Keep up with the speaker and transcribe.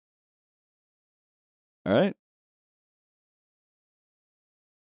All right.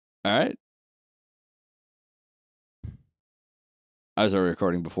 All right. I was already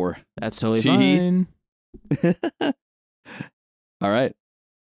recording before. That's totally Tee. fine. All right.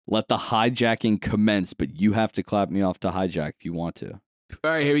 Let the hijacking commence, but you have to clap me off to hijack if you want to.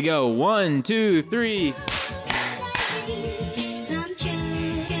 All right, here we go. 1, 2, 3.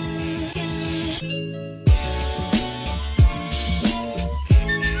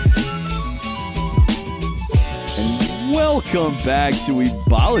 Welcome back to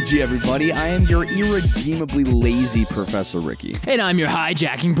Weebology, everybody. I am your irredeemably lazy Professor Ricky. And I'm your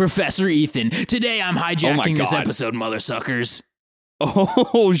hijacking Professor Ethan. Today I'm hijacking this God. episode, mother suckers.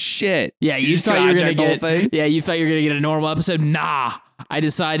 Oh shit! Yeah, you just thought you were gonna hijacked the whole get. thing? Yeah, you thought you were gonna get a normal episode. Nah, I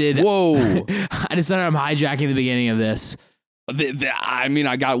decided. Whoa! I decided I'm hijacking the beginning of this. I mean,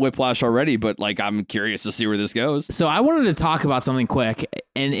 I got whiplash already, but like, I'm curious to see where this goes. So I wanted to talk about something quick,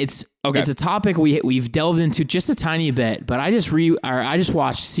 and it's a topic we've delved into just a tiny bit. But I just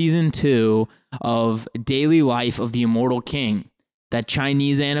watched season 2 of Daily Life of the Immortal King, that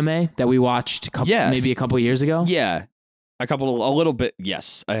Chinese anime that we watched maybe a couple years ago. Yeah, a little bit.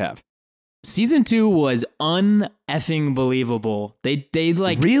 Yes, I have. Season 2 was uneffing believable. They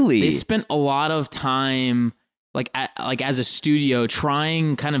Really? They spent a lot of time like as a studio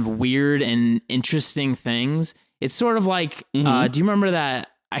trying kind of weird and interesting things. It's sort of like do you remember that?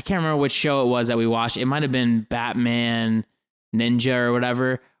 I can't remember which show it was that we watched. It might have been Batman Ninja or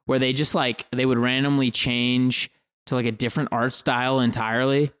whatever, where they just they would randomly change to like a different art style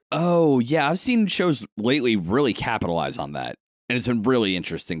entirely. Oh yeah, I've seen shows lately really capitalize on that. And it's been really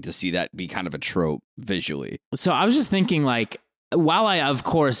interesting to see that be kind of a trope visually. So I was just thinking, while I, of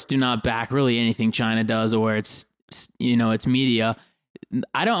course, do not back really anything China does or it's media,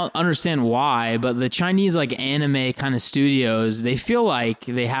 I don't understand why, but the Chinese anime kind of studios, they feel like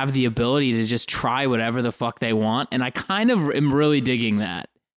they have the ability to just try whatever the fuck they want. And I kind of am really digging that.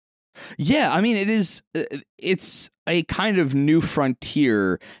 Yeah, I mean, it's a kind of new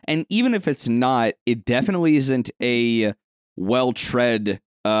frontier. And even if it's not, it definitely isn't a well-tread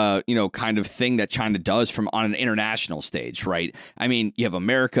kind of thing that China does on an international stage, right? I mean, you have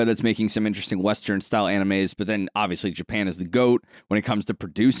America that's making some interesting Western style animes, but then obviously Japan is the GOAT when it comes to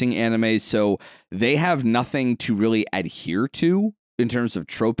producing animes. So they have nothing to really adhere to in terms of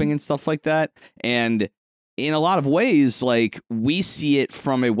troping and stuff like that. And in a lot of ways, we see it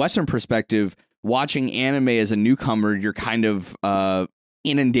from a Western perspective, watching anime as a newcomer, you're kind of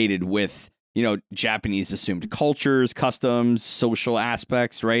inundated with Japanese assumed cultures, customs, social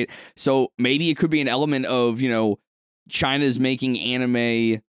aspects, right? So maybe it could be an element of, China's making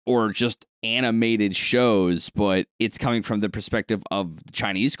anime or just animated shows, but it's coming from the perspective of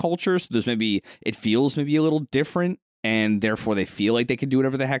Chinese culture. So it feels maybe a little different, and therefore they feel like they can do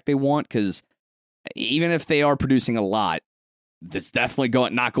whatever the heck they want. Because even if they are producing a lot, that's definitely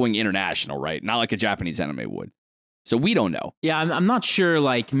not going international, right? Not like a Japanese anime would. So we don't know. Yeah, I'm not sure.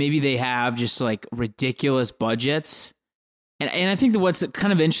 Maybe they have just ridiculous budgets, and I think that what's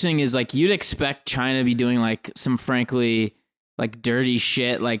kind of interesting is you'd expect China to be doing some frankly dirty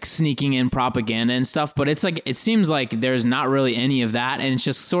shit, sneaking in propaganda and stuff. But it's it seems like there's not really any of that, and it's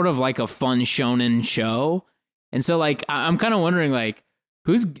just sort of like a fun shonen show. And so I'm kind of wondering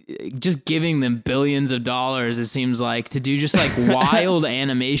who's just giving them billions of dollars. It seems to do just wild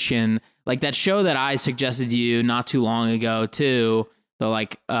animation. Like that show that I suggested to you not too long ago, too.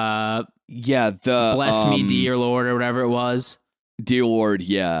 The Bless Me, Dear Lord, or whatever it was. Dear Lord,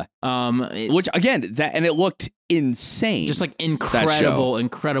 yeah. Which again, it looked insane. Just incredible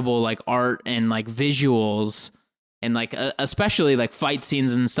art and bbvisuals and especially fight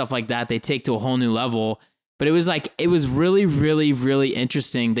scenes and stuff like that. They take to a whole new level. But it was really, really, really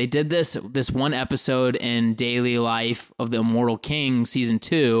interesting. They did this one episode in Daily Life of the Immortal King season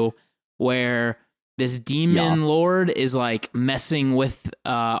 2. Where this demon lord is messing with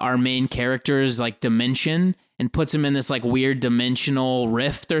our main character's dimension and puts him in this weird dimensional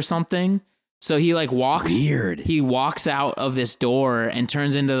rift or something. So he he walks out of this door and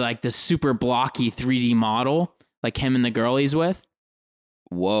turns into this super blocky 3D model, him and the girl he's with.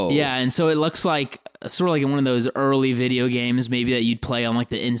 Whoa. Yeah, and so it looks sort of like in one of those early video games maybe that you'd play on the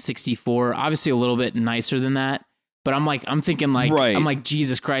N64. Obviously a little bit nicer than that. But I'm thinking right. I'm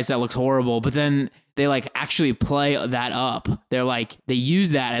Jesus Christ, that looks horrible. But then they actually play that up. They're they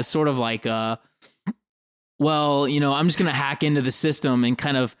use that as sort of I'm just going to hack into the system and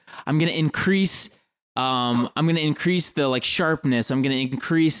I'm going to increase the sharpness. I'm going to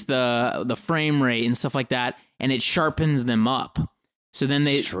increase the frame rate and stuff like that. And it sharpens them up. So then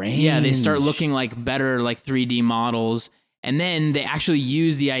they start looking better 3D models. And then they actually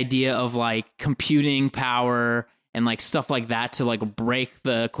use the idea of like computing power and like stuff like that to like break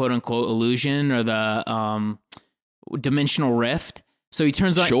the quote unquote illusion or the dimensional rift. So he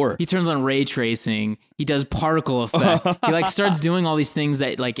turns on ray tracing. He does particle effect. He like starts doing all these things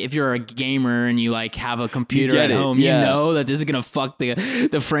that like if you're a gamer and you like have a computer at home, you know that this is gonna fuck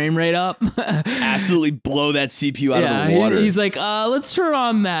the frame rate up. Absolutely blow that CPU out of the water. He's like, let's turn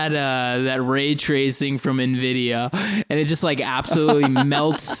on that ray tracing from NVIDIA, and it just like absolutely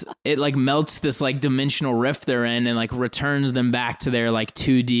melts. It like melts this like dimensional rift they're in, and like returns them back to their like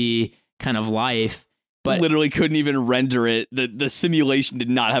 2D kind of life. But literally couldn't even render it. The simulation did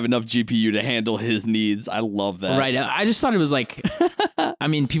not have enough GPU to handle his needs. I love that. Right. I just thought it was like, I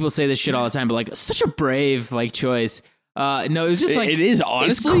mean, people say this shit all the time, but like such a brave like choice. No, it was just like, it is honestly,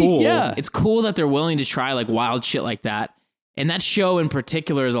 it's cool. Yeah. It's cool that they're willing to try like wild shit like that. And that show in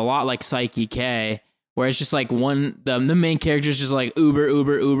particular is a lot like Psyche K, where it's just like the main character is just like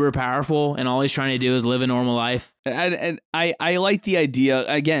uber powerful, and all he's trying to do is live a normal life. And I like the idea.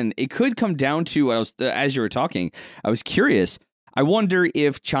 Again, it could come down to what I was, as you were talking, I was curious. I wonder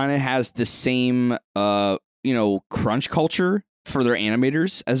if China has the same, crunch culture for their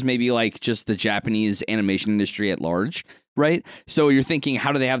animators as maybe like just the Japanese animation industry at large, right? So you're thinking,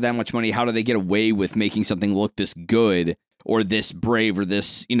 how do they have that much money? How do they get away with making something look this good or this brave or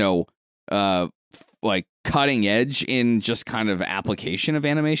this, like cutting edge in just kind of application of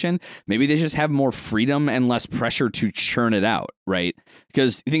animation? Maybe they just have more freedom and less pressure to churn it out, right?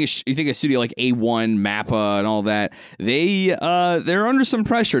 Because you think a studio like A1, Mappa, and all that, they're under some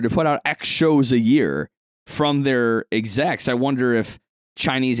pressure to put out X shows a year from their execs. I wonder if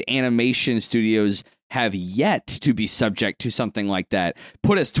Chinese animation studios have yet to be subject to something like that.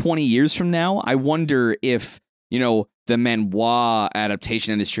 Put us 20 years from now, I wonder if, the manhwa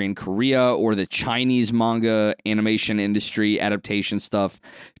adaptation industry in Korea or the Chinese manga animation industry adaptation stuff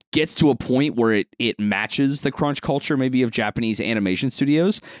gets to a point where it matches the crunch culture maybe of Japanese animation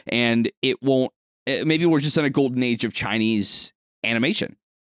studios, and maybe we're just in a golden age of Chinese animation.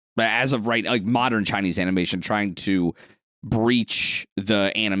 But as of right, like modern Chinese animation trying to breach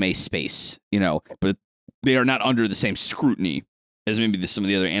the anime space, but they are not under the same scrutiny as maybe some of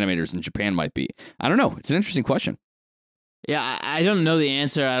the other animators in Japan might be. I don't know. It's an interesting question. Yeah, I don't know the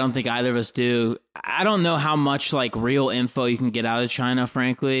answer. I don't think either of us do. I don't know how much like real info you can get out of China,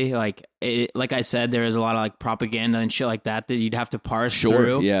 frankly. Like I said, there is a lot of like propaganda and shit like that you'd have to parse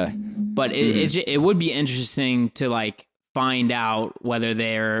through. Yeah. But it would be interesting to like find out whether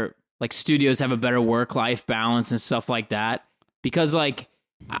their like studios have a better work-life balance and stuff like that. Because like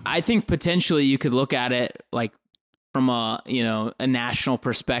I think potentially you could look at it like from a national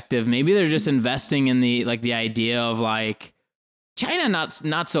perspective. Maybe they're just investing in the idea of like China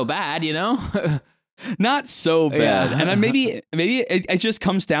not so bad, not so bad. Yeah. And maybe it just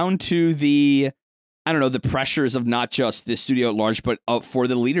comes down to the pressures of not just the studio at large, but for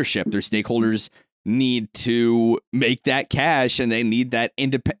the leadership. Their stakeholders need to make that cash, and they need that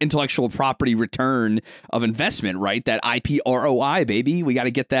intellectual property return of investment, right? That IP ROI, baby. We got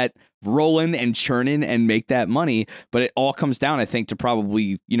to get that rolling and churning and make that money. But it all comes down, I think, to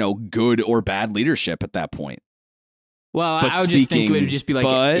probably, good or bad leadership at that point. Well, I would just think it would just be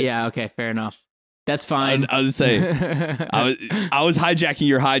like, yeah, okay, fair enough. That's fine. I would say I was hijacking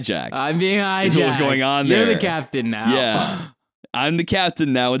your hijack. I'm being hijacked. That's what was going on there. You're the captain now. Yeah. I'm the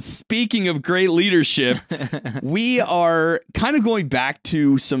captain now. And speaking of great leadership, we are kind of going back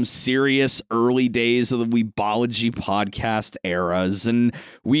to some serious early days of the Weebology podcast eras. And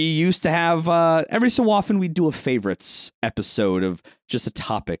we used to have, every so often, we'd do a favorites episode of just a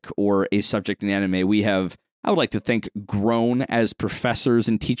topic or a subject in anime. We have, I would like to think, grown as professors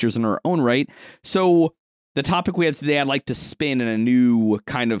and teachers in our own right. So the topic we have today, I'd like to spin in a new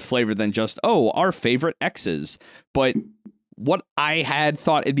kind of flavor than just, our favorite X's. But what I had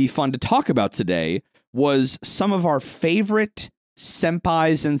thought it'd be fun to talk about today was some of our favorite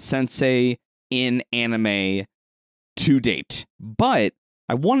senpais and sensei in anime to date. But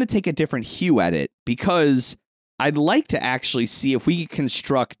I want to take a different hue at it because I'd like to actually see if we could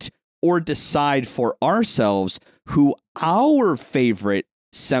construct or decide for ourselves who our favorite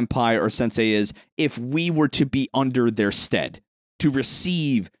senpai or sensei is if we were to be under their stead, to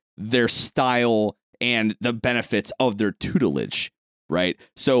receive their style and the benefits of their tutelage, right?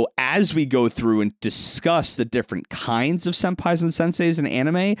 So as we go through and discuss the different kinds of senpais and senseis in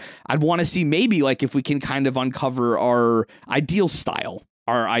anime, I'd want to see maybe like if we can kind of uncover our ideal style,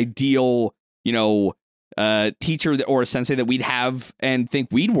 our ideal, teacher or a sensei that we'd have and think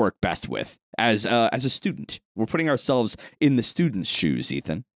we'd work best with as a student. We're putting ourselves in the student's shoes,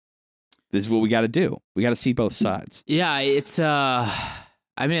 Ethan. This is what we got to do. We got to see both sides. Yeah, it's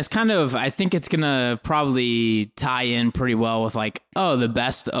I mean, it's kind of, I think it's going to probably tie in pretty well with like, oh, the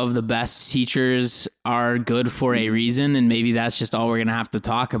best of the best teachers are good for a reason. And maybe that's just all we're going to have to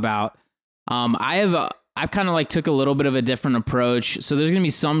talk about. I've kind of like took a little bit of a different approach. So there's going to be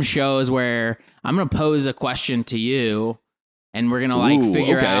some shows where I'm going to pose a question to you and we're going to like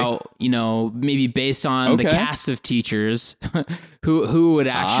figure out, you know, maybe based on the cast of teachers, who would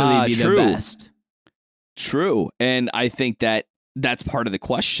actually be the best. True. And I think that's part of the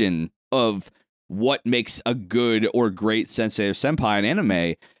question of what makes a good or great Sensei of Senpai in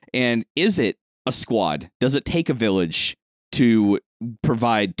anime. And is it a squad? Does it take a village to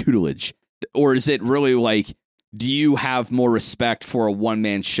provide tutelage? Or is it really like, do you have more respect for a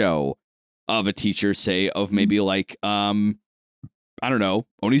one-man show of a teacher, say, of maybe like, I don't know,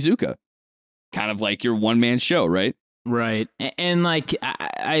 Onizuka? Kind of like your one-man show, right? Right. And like,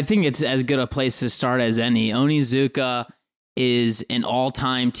 I think it's as good a place to start as any. Onizuka is an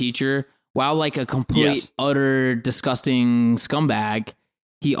all-time teacher. While like a complete, utter, disgusting scumbag,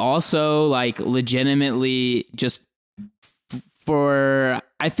 he also like legitimately just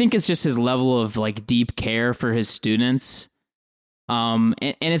I think it's just his level of like deep care for his students. And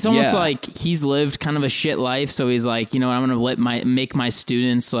it's almost like he's lived kind of a shit life. So he's like, you know, I'm going to make my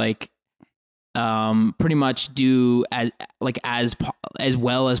students like, pretty much do as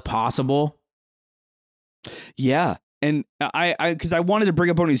well as possible. Yeah. And because I wanted to bring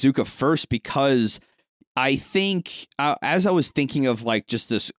up Onizuka first because I think as I was thinking of like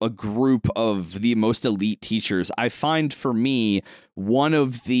just a group of the most elite teachers, I find for me one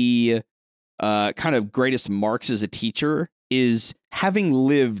of the kind of greatest marks as a teacher is having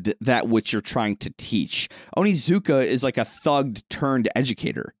lived that which you're trying to teach. Onizuka is like a thug turned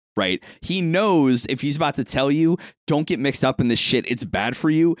educator, right? He knows if he's about to tell you, don't get mixed up in this shit, it's bad for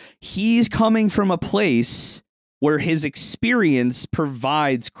you. He's coming from a place where his experience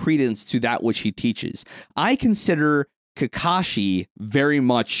provides credence to that which he teaches. I consider Kakashi very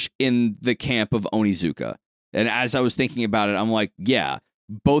much in the camp of Onizuka. And as I was thinking about it, I'm like, yeah,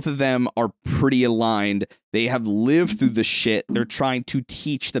 both of them are pretty aligned. They have lived through the shit. They're trying to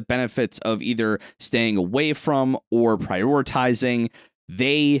teach the benefits of either staying away from or prioritizing.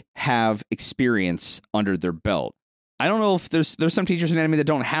 They have experience under their belt. I don't know if there's some teachers in anime that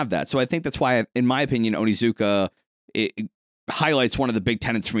don't have that. So I think that's why, in my opinion, Onizuka it highlights one of the big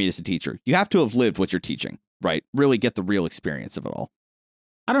tenets for me as a teacher. You have to have lived what you're teaching, right? Really get the real experience of it all.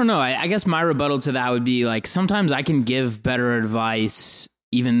 I don't know. I guess my rebuttal to that would be like, sometimes I can give better advice,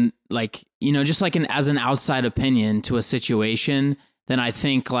 even like, you know, just like as an outside opinion to a situation than I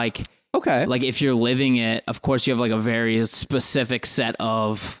think like, okay, like if you're living it, of course you have like a very specific set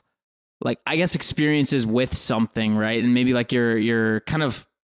of like, I guess, experiences with something, right? And maybe like you're kind of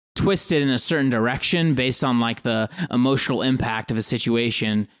twisted in a certain direction based on like the emotional impact of a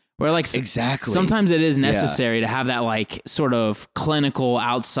situation where like exactly sometimes it is necessary to have that like sort of clinical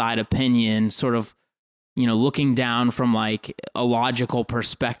outside opinion, sort of, you know, looking down from like a logical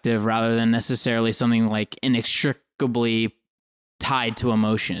perspective rather than necessarily something like inextricably tied to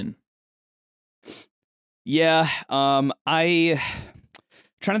emotion. Yeah. Trying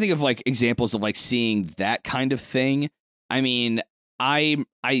to think of like examples of like seeing that kind of thing. I mean, I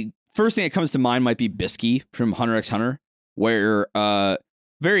first thing that comes to mind might be Bisky from Hunter x Hunter, where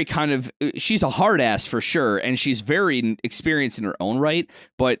very kind of she's a hard ass for sure, and she's very experienced in her own right,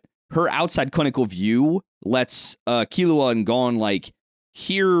 but her outside clinical view lets Killua and Gon like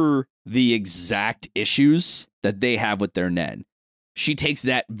hear the exact issues that they have with their Nen. She takes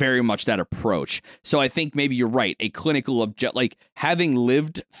that very much that approach. So I think maybe you're right. A clinical object, like having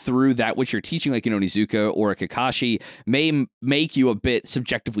lived through that which you're teaching, like in Onizuka or a Kakashi, may make you a bit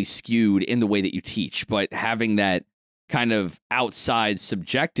subjectively skewed in the way that you teach. But having that kind of outside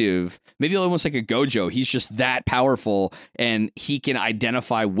subjective, maybe almost like a Gojo, he's just that powerful and he can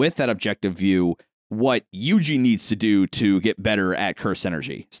identify with that objective view what Yuji needs to do to get better at curse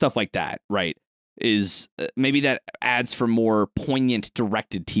energy, stuff like that, right? Is maybe that adds for more poignant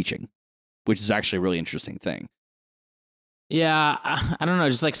directed teaching, which is actually a really interesting thing. Yeah, I don't know.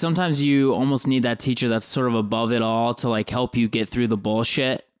 Just like sometimes you almost need that teacher that's sort of above it all to like help you get through the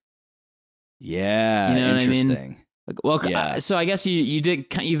bullshit. Yeah, you know interesting. What I mean? Well, yeah. So I guess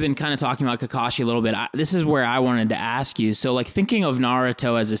you've been kind of talking about Kakashi a little bit. This is where I wanted to ask you. So like thinking of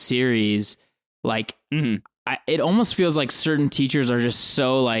Naruto as a series, like it almost feels like certain teachers are just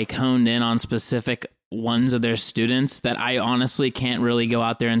so like honed in on specific ones of their students that I honestly can't really go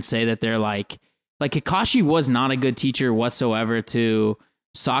out there and say that they're like Kakashi was not a good teacher whatsoever to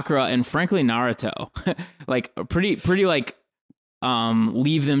Sakura and frankly Naruto. Like pretty like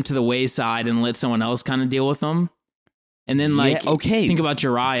leave them to the wayside and let someone else kind of deal with them. And then think about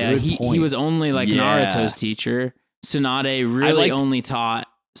Jiraiya. He was only like Naruto's teacher. Tsunade really only taught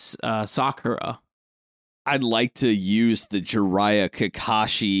Sakura. I'd like to use the Jiraiya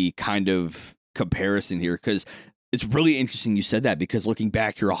Kakashi kind of comparison here because it's really interesting you said that, because looking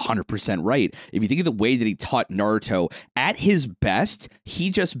back, you're 100% right. If you think of the way that he taught Naruto, at his best,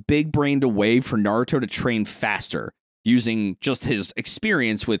 he just big-brained a way for Naruto to train faster using just his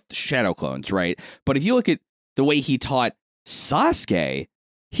experience with shadow clones, right? But if you look at the way he taught Sasuke,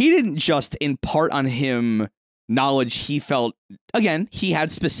 he didn't just impart on him knowledge he felt, again, he had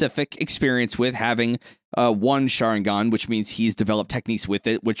specific experience with having one Sharingan, which means he's developed techniques with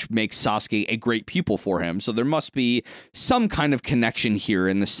it, which makes Sasuke a great pupil for him. So there must be some kind of connection here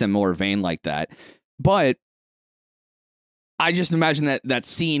in the similar vein like that. But I just imagine that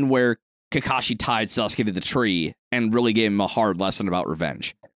scene where Kakashi tied Sasuke to the tree and really gave him a hard lesson about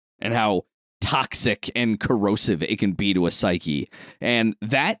revenge and how toxic and corrosive it can be to a psyche. And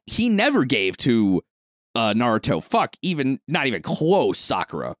that he never gave to Naruto. Not even close,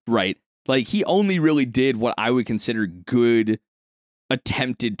 Sakura, right? Like, he only really did what I would consider good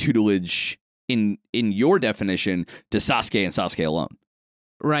attempted tutelage in your definition to Sasuke and Sasuke alone.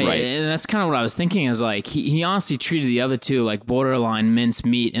 Right. And that's kind of what I was thinking, is like he honestly treated the other two like borderline mince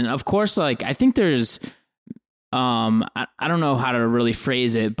meat. And of course, like, I think there's I don't know how to really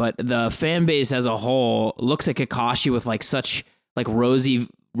phrase it, but the fan base as a whole looks at Kakashi with like such like rosy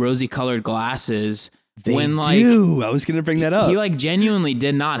colored glasses. They do. I was going to bring that up. He like genuinely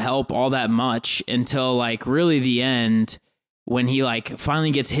did not help all that much until like really the end, when he like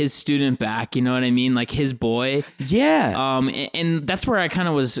finally gets his student back. You know what I mean? Like his boy. Yeah. And that's where I kind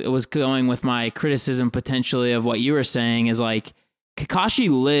of was going with my criticism potentially of what you were saying, is like Kakashi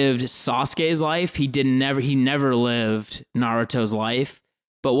lived Sasuke's life. He never lived Naruto's life.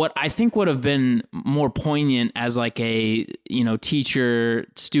 But what I think would have been more poignant as like a, teacher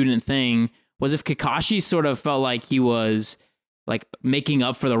student thing was if Kakashi sort of felt like he was like making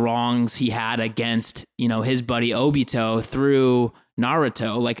up for the wrongs he had against, his buddy Obito through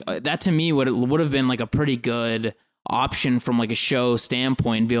Naruto. Like that to me would have been like a pretty good option from like a show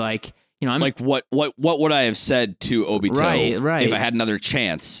standpoint. Be like, I'm like, what would I have said to Obito right. if I had another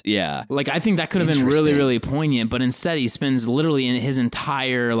chance? Yeah. Like, I think that could have been really, really poignant, but instead he spends literally in his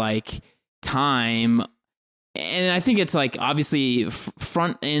entire like time. And I think it's like obviously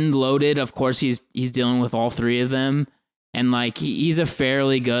front end loaded. Of course, he's dealing with all three of them, and like he's a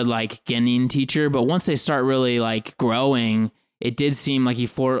fairly good like genin teacher. But once they start really like growing, it did seem like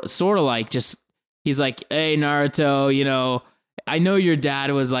he's like, hey Naruto, I know your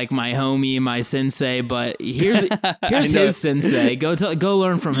dad was like my homie, my sensei, but here's his sensei. Go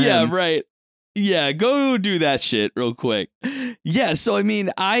learn from him. Yeah, right. Yeah, go do that shit real quick. Yeah, so I mean,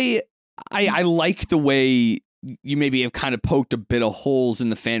 I like the way you maybe have kind of poked a bit of holes in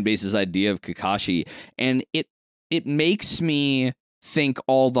the fan base's idea of Kakashi, and it makes me think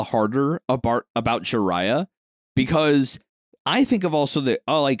all the harder about Jiraiya, because I think of also that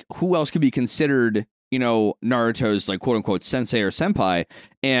like who else could be considered, Naruto's like quote unquote sensei or senpai,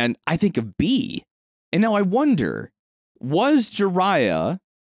 and I think of B. And now I wonder, was Jiraiya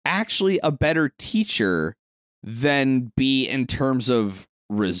actually a better teacher than B in terms of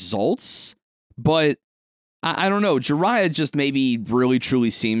results? But I don't know. Jiraiya just maybe really truly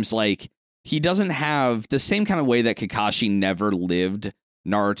seems like he doesn't have the same kind of way that Kakashi never lived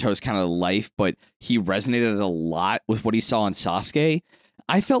Naruto's kind of life, but he resonated a lot with what he saw in Sasuke.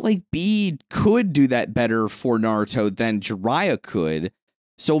 I felt like B could do that better for Naruto than Jiraiya could.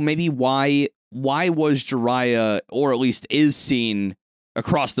 So maybe why was Jiraiya, or at least is seen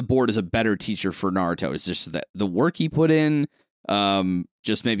across the board, as a better teacher for Naruto? Is just that the work he put in,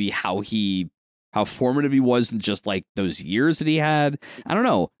 just maybe how formative he was in just like those years that he had? I don't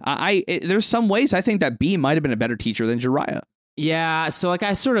know. There's some ways I think that B might have been a better teacher than Jiraiya. Yeah, so like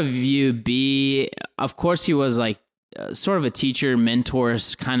I sort of view B, of course he was like sort of a teacher, mentor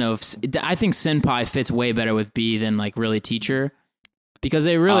kind of. I think senpai fits way better with B than like really teacher, because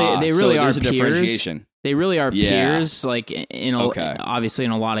they really are peers. They really are peers, like obviously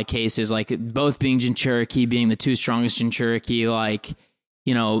in a lot of cases, like both being Jinchuriki, being the two strongest Jinchuriki, like,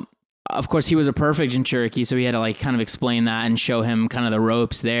 of course he was a perfect Jinchuriki, so he had to like kind of explain that and show him kind of the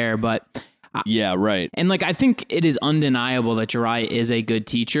ropes there, but yeah, right. And like I think it is undeniable that Jiraiya is a good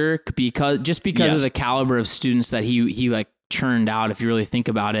teacher because yes. of the caliber of students that he like churned out. If you really think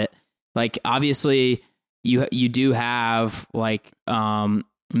about it, like obviously you do have like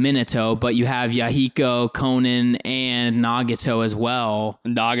Minato, but you have Yahiko, Konan, and Nagato as well.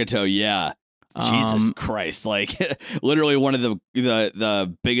 Nagato, yeah. Jesus Christ! Like literally one of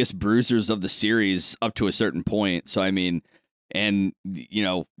the biggest bruisers of the series up to a certain point. So I mean, and you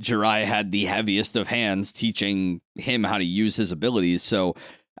know, Jiraiya had the heaviest of hands teaching him how to use his abilities. So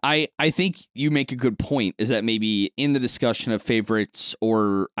I think you make a good point. Is that maybe in the discussion of favorites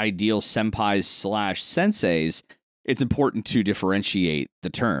or ideal senpais / senseis, it's important to differentiate the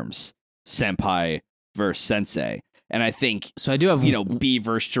terms senpai versus sensei. And I think So I do have, you know, B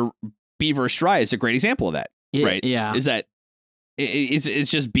versus Jiraiya is a great example of that, right? Yeah. Is that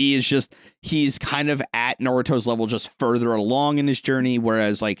it's just B is just he's kind of at Naruto's level, just further along in his journey,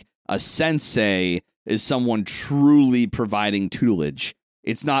 whereas like a sensei is someone truly providing tutelage.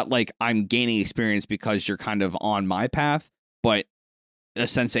 It's not like I'm gaining experience because you're kind of on my path, but a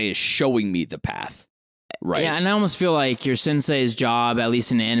sensei is showing me the path. Right. Yeah, and I almost feel like your sensei's job, at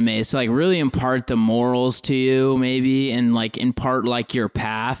least in anime, is to like really impart the morals to you, maybe, and like impart like your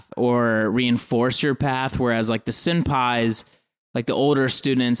path or reinforce your path. Whereas like the senpais, like the older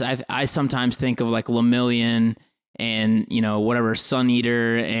students, I sometimes think of like Lemillion and, you know, whatever, Sun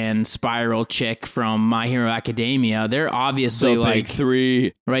Eater and Spiral Chick from My Hero Academia. They're obviously the like big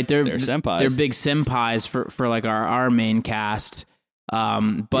three, right? They're senpais. They're big senpais for like our main cast.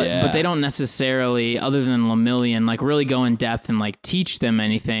 But they don't necessarily, other than Lemillion, like really go in depth and like teach them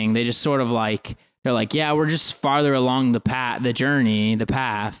anything. They just sort of like, they're like, yeah, we're just farther along the path, the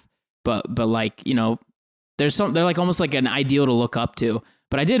path. But like, you know, they're like almost like an ideal to look up to.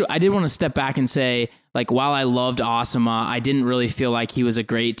 But I did want to step back and say, like, while I loved Asuma, I didn't really feel like he was a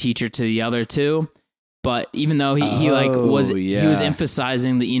great teacher to the other two. But even though he was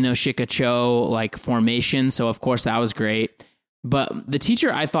emphasizing the Ino Shikacho like formation, so of course that was great. But the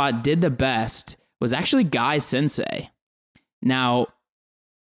teacher I thought did the best was actually Guy Sensei. Now,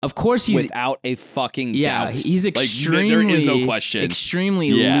 of course, he's without a fucking doubt. He's extremely, there is no question,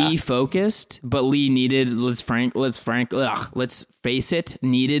 extremely Lee focused. But Lee needed, let's face it,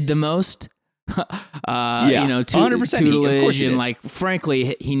 needed the most. You know, 100%. Tutelage, and like,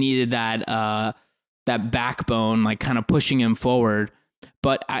 frankly, he needed that backbone, like, kind of pushing him forward.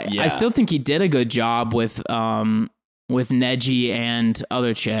 But I still think he did a good job with Neji and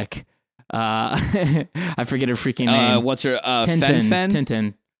other chick. I forget her freaking name. What's her?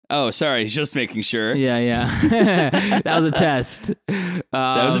 Tintin. Oh, sorry. Just making sure. Yeah. That was a test.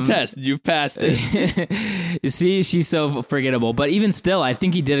 That was a test. You've passed it. You see, she's so forgettable. But even still, I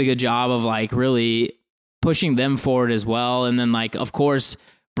think he did a good job of like really pushing them forward as well. And then like, of course,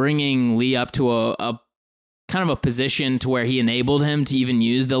 bringing Lee up to a kind of a position to where he enabled him to even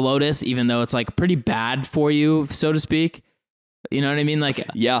use the Lotus, even though it's like pretty bad for you, so to speak. You know what I mean? Like,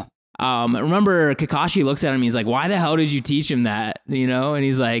 yeah. Remember Kakashi looks at him, he's like, why the hell did you teach him that? You know? And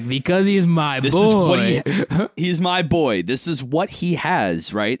he's like, because he's my boy. He's my boy. This is what he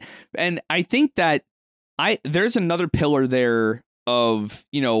has, right? And I think that there's another pillar there of,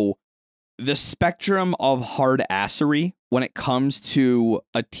 you know, the spectrum of hard assery when it comes to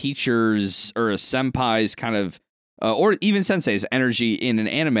a teacher's or a senpai's kind of, or even sensei's energy in an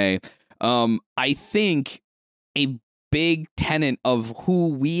anime. I think a big tenet of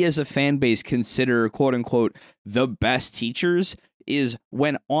who we as a fan base consider, quote unquote, the best teachers is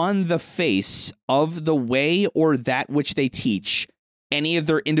when on the face of the way or that which they teach any of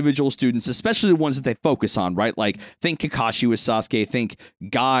their individual students, especially the ones that they focus on, right? Like think Kakashi with Sasuke, think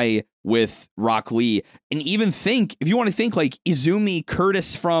Guy with Rock Lee, and even think, if you want to think like Izumi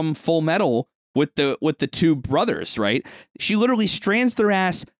Curtis from Full Metal with the two brothers, right? She literally strands their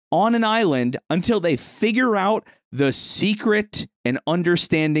ass on an island until they figure out the secret and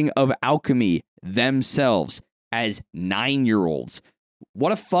understanding of alchemy themselves as 9-year-olds.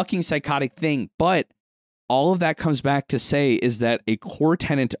 What a fucking psychotic thing. But all of that comes back to say is that a core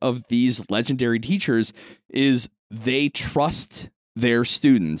tenet of these legendary teachers is they trust their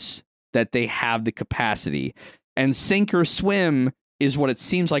students that they have the capacity. And sink or swim is what it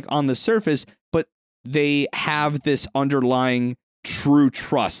seems like on the surface, but they have this underlying true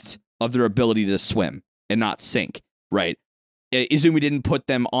trust of their ability to swim and not sink, right? Izumi didn't put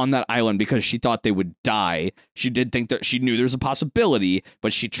them on that island because she thought they would die. She did think that she knew there was a possibility,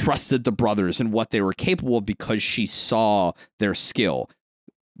 but she trusted the brothers and what they were capable of because she saw their skill.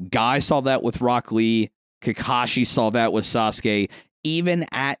 Guy saw that with Rock Lee. Kakashi saw that with Sasuke. Even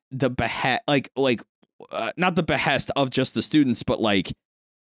at the behest, not the behest of just the students, but like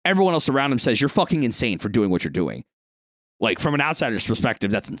everyone else around him says, you're fucking insane for doing what you're doing. Like, from an outsider's perspective,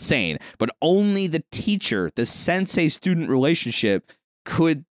 that's insane. But only the teacher, the sensei-student relationship,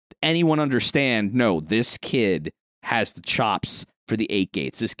 could anyone understand, no, this kid has the chops for the 8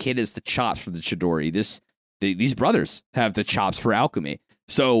 gates. This kid has the chops for the Chidori. These brothers have the chops for alchemy.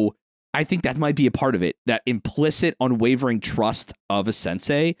 So I think that might be a part of it, that implicit, unwavering trust of a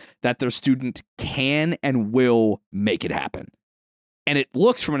sensei that their student can and will make it happen. And it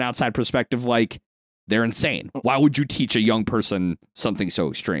looks from an outside perspective like they're insane. Why would you teach a young person something so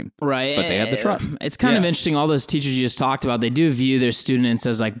extreme? Right. But they have the trust. It's kind of interesting. All those teachers you just talked about, they do view their students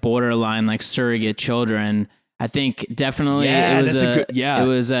as like borderline, like surrogate children. I think definitely it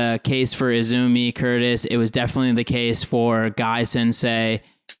was a case for Izumi Curtis. It was definitely the case for Guy Sensei.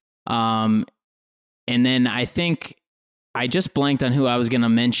 And then I think I just blanked on who I was going to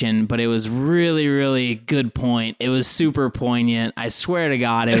mention, but it was really, really good point. It was super poignant. I swear to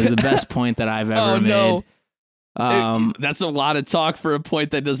God, it was the best point that I've ever made. No. That's a lot of talk for a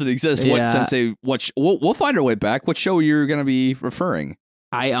point that doesn't exist. What sensei? We'll find our way back. What show you're going to be referring?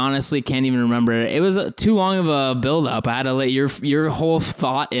 I honestly can't even remember. It was too long of a build up. I had to let your whole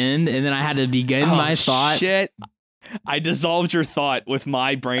thought end, and then I had to begin my thought. Shit. I dissolved your thought with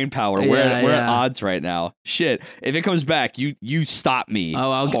my brain power. We're at odds right now. Shit. If it comes back, you stop me.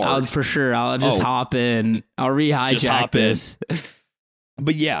 Oh, I'll for sure. I'll just hop in. I'll rehijack this.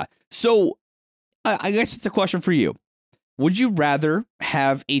 But yeah. So I guess it's a question for you. Would you rather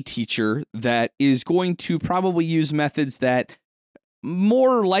have a teacher that is going to probably use methods that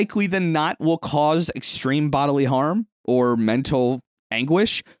more likely than not will cause extreme bodily harm or mental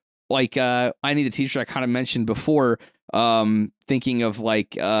anguish? Like any of the teachers I kind of mentioned before, thinking of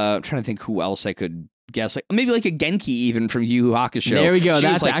like I'm trying to think who else I could guess, like maybe like a Genki even from Yu Yu Hakusho. There we go.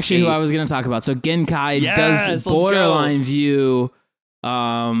 That's like actually who I was going to talk about. So Genkai does borderline view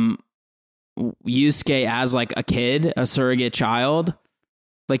Yusuke as like a kid, a surrogate child,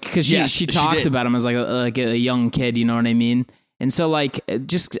 like because she talks about him as like a young kid. You know what I mean? And so like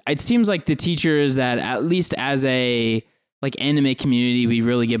just it seems like the teachers that at least as a like anime community we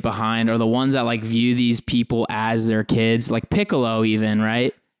really get behind are the ones that like view these people as their kids, like Piccolo even,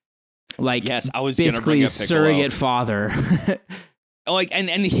 right? Like yes, I was basically surrogate father. Like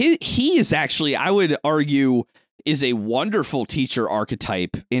and he is actually, I would argue, is a wonderful teacher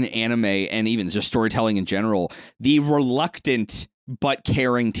archetype in anime and even just storytelling in general. The reluctant but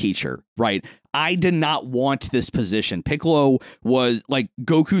caring teacher, right? I did not want this position. Piccolo was like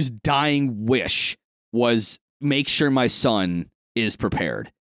Goku's dying wish was make sure my son is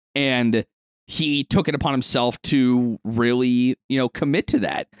prepared. And he took it upon himself to really, commit to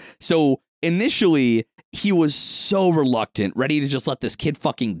that. So initially he was so reluctant, ready to just let this kid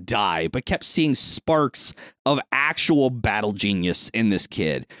fucking die, but kept seeing sparks of actual battle genius in this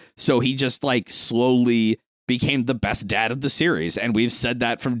kid. So he just like slowly became the best dad of the series. And we've said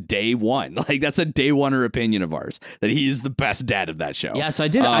that from day one. Like that's a day oneer opinion of ours, that he is the best dad of that show. Yeah. So I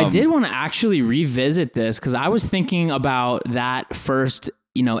did want to actually revisit this because I was thinking about that first,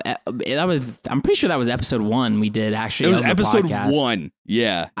 I'm pretty sure that was episode 1 we did actually. It was episode podcast. 1.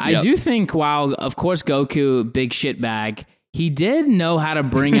 Yeah. I do think while of course Goku, big shitbag, he did know how to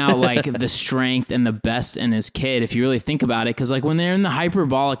bring out like the strength and the best in his kid. If you really think about it, because like when they're in the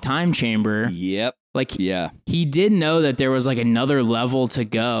hyperbolic time chamber, like he did know that there was like another level to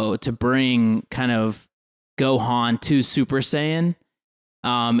go to bring kind of Gohan to Super Saiyan,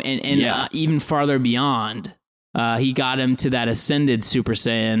 and even farther beyond. He got him to that ascended Super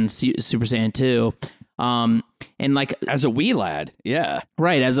Saiyan 2. And like as a wee lad,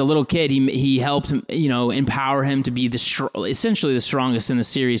 right. As a little kid, he helped him, empower him to be essentially the strongest in the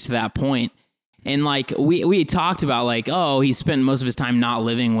series to that point. And like we talked about, like, oh, he spent most of his time not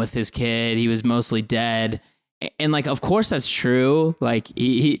living with his kid. He was mostly dead. And like, of course, that's true. Like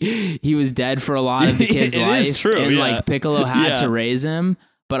he was dead for a lot of the kid's life. Is true, and like Piccolo had to raise him.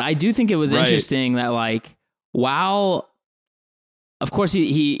 But I do think it was interesting that like while, of course,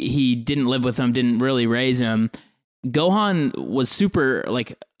 he didn't live with him, didn't really raise him. Gohan was super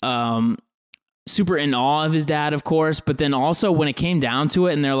in awe of his dad, of course, but then also when it came down to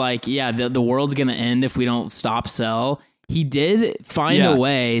it and they're like, yeah, the world's going to end if we don't stop Cell, he did find a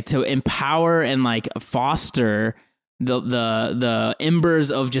way to empower and like foster the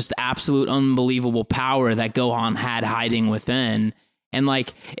embers of just absolute unbelievable power that Gohan had hiding within. And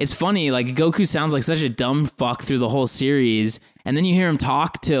like, it's funny, like Goku sounds like such a dumb fuck through the whole series. And then you hear him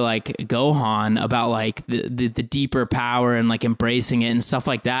talk to like Gohan about like the deeper power and like embracing it and stuff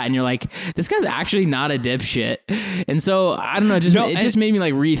like that. And you're like, this guy's actually not a dipshit. And so I don't know, it just made me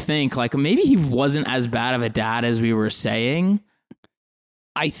like rethink, like maybe he wasn't as bad of a dad as we were saying.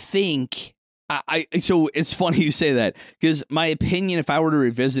 I think so it's funny you say that, because my opinion, if I were to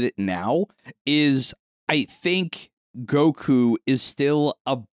revisit it now, is I think Goku is still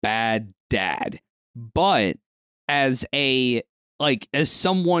a bad dad, but as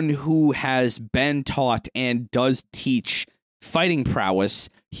someone who has been taught and does teach fighting prowess.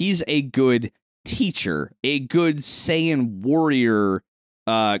 He's a good teacher, a good Saiyan warrior.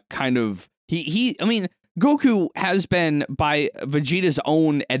 Kind of I mean, Goku has been, by Vegeta's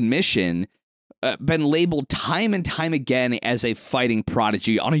own admission, been labeled time and time again as a fighting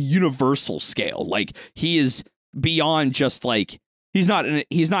prodigy on a universal scale. Like, he is beyond just like, he's not an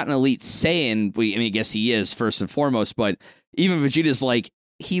elite Saiyan. I mean, I guess he is first and foremost, but even Vegeta's like,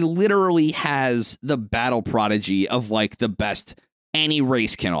 he literally has the battle prodigy of like the best any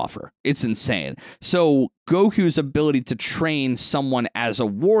race can offer. It's insane. So Goku's ability to train someone as a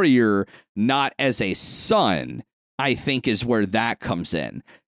warrior, not as a son, I think is where that comes in.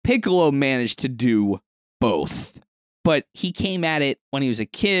 Piccolo managed to do both, but he came at it when he was a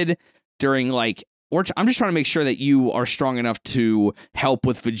kid during like, I'm just trying to make sure that you are strong enough to help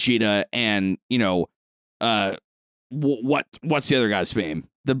with Vegeta and, you know, what's the other guy's name?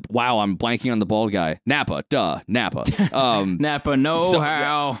 Wow, I'm blanking on the bald guy. Nappa. Nappa. Nappa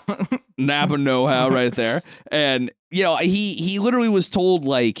know-how. Nappa know-how right there. And, you know, he literally was told,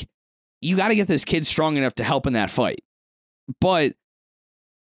 like, you got to get this kid strong enough to help in that fight. But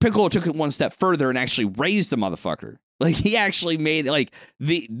Piccolo took it one step further and actually raised the motherfucker. Like, he actually made, like,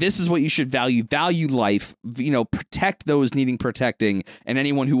 this is what you should value life, you know, protect those needing protecting, and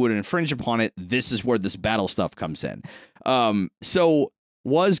anyone who would infringe upon it, this is where this battle stuff comes in. So,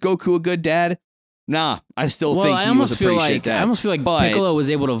 was Goku a good dad? Nah, I still think he was a pretty shit dad. I almost feel like Piccolo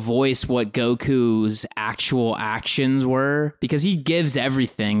was able to voice what Goku's actual actions were, because he gives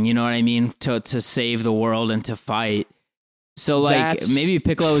everything, you know what I mean, to save the world and to fight. So, like, maybe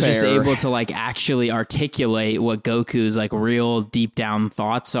Piccolo was just able to, like, actually articulate what Goku's, like, real deep down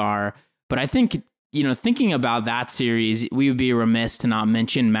thoughts are. But I think, you know, thinking about that series, we would be remiss to not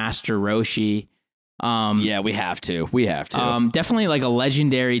mention Master Roshi. Yeah, we have to. Definitely, like, a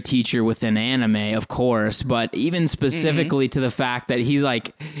legendary teacher within anime, of course, but even specifically to the fact that he,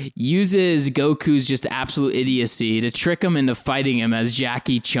 like, uses Goku's just absolute idiocy to trick him into fighting him as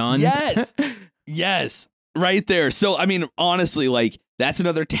Jackie Chun. Yes. Right there. So, I mean, honestly, like, that's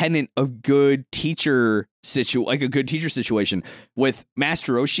another tenet of good teacher situation. With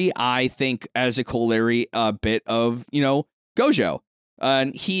Master Roshi, I think as a corollary, a bit of, you know, Gojo.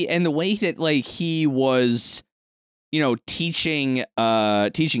 And the way that, like, he was, you know, teaching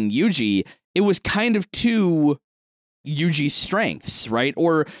Yuji, it was kind of to Yuji's strengths, right?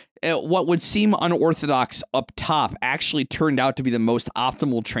 Or what would seem unorthodox up top actually turned out to be the most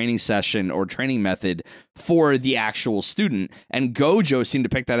optimal training session or training method for the actual student. And Gojo seemed to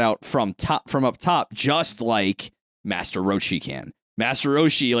pick that out from up top, just like Master Roshi can. Master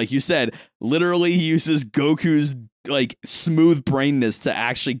Roshi, like you said, literally uses Goku's, like, smooth brainness to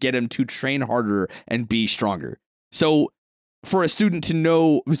actually get him to train harder and be stronger. So for a teacher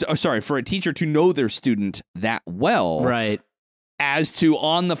to know their student that well, right, as to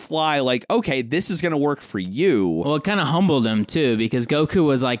on the fly, like, okay, this is going to work for you. Well, it kind of humbled him too, because Goku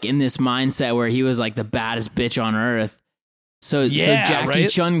was, like, in this mindset where he was, like, the baddest bitch on earth. So Jackie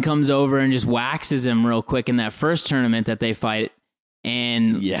Chun comes over and just waxes him real quick in that first tournament that they fight,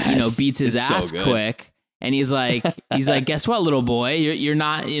 and you know, beats his ass quick. And he's like, guess what, little boy? You're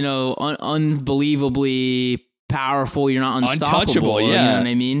not, you know, unbelievably powerful. You're not unstoppable. Untouchable, yeah. You know what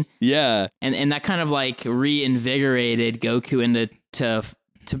I mean? Yeah. And that kind of, like, reinvigorated Goku into to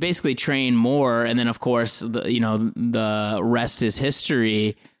basically train more. And then, of course, the rest is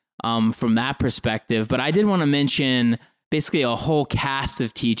history from that perspective. But I did want to mention basically a whole cast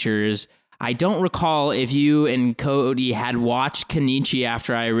of teachers. I don't recall if you and Cody had watched Kenichi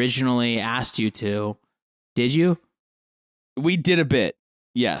after I originally asked you to. Did you? We did a bit.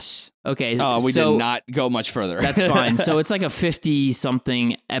 Yes. Okay. We did not go much further. That's fine. So it's like a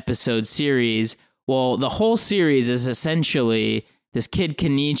 50-something episode series. Well, the whole series is essentially this kid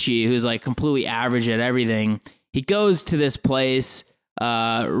Kenichi, who's, like, completely average at everything. He goes to this place,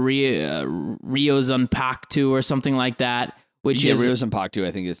 Ryozunpaku or something like that, which is Ryozunpaku.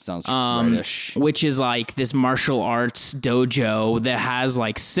 I think it sounds rightish. Which is, like, this martial arts dojo that has,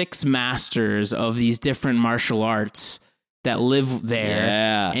 like, 6 masters of these different martial arts that live there.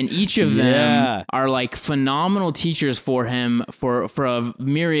 Yeah. And each of them are, like, phenomenal teachers for him for a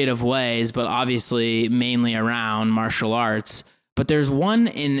myriad of ways, but obviously mainly around martial arts. But there's one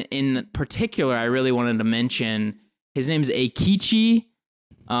in particular I really wanted to mention. His name's Eikichi.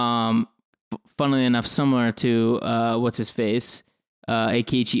 Funnily enough, similar to what's his face,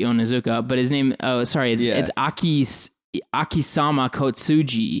 Eikichi Onizuka, but his name. It's Akisama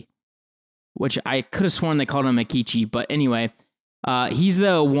Kotsuji, which I could have sworn they called him Eikichi, but anyway, he's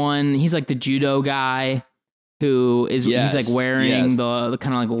the one. He's like the judo guy, who is Yes, he's like wearing yes. the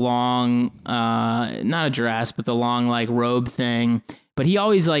kind of like long, not a dress, but the long like robe thing. But he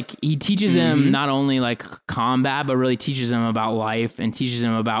always like he teaches him not only like combat, but really teaches him about life and teaches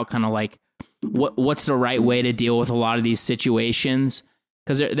him about kind of like what's the right way to deal with a lot of these situations.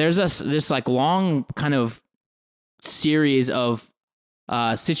 Because there's this like long kind of series of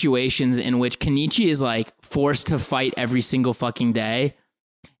situations in which Kenichi is like forced to fight every single fucking day.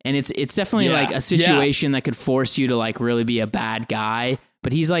 And it's definitely like a situation that could force you to like really be a bad guy.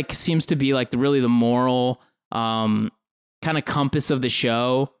 But he's like seems to be like the moral kind of compass of the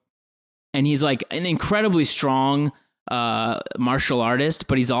show. And he's like an incredibly strong martial artist,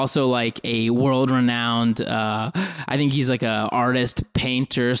 but he's also like a world-renowned I think he's like a artist,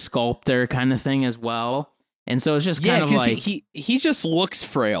 painter, sculptor kind of thing as well. And so it's just kind of like he just looks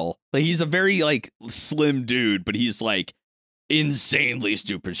frail. Like he's a very like slim dude, but he's like insanely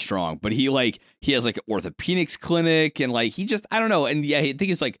stupid strong. But he has like an orthopedics clinic, and like he just, I don't know. And yeah, I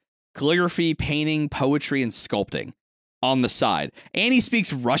think it's like calligraphy, painting, poetry, and sculpting on the side. And he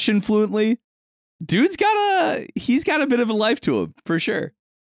speaks Russian fluently. Dude's he's got a bit of a life to him for sure.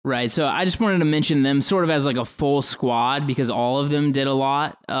 Right. So I just wanted to mention them sort of as like a full squad because all of them did a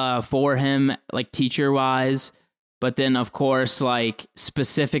lot for him, like teacher wise. But then, of course, like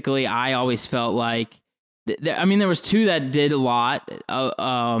specifically, I always felt like I mean, there was two that did a lot.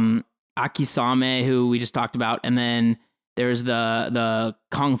 Akisame, who we just talked about, and then there's the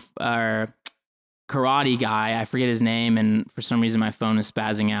karate guy. I forget his name, and for some reason my phone is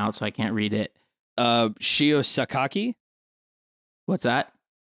spazzing out, so I can't read it. Shio Sakaki. What's that?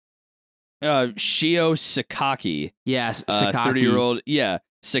 Shio Sakaki. Yes, Sakaki. 30-year-old. Yeah,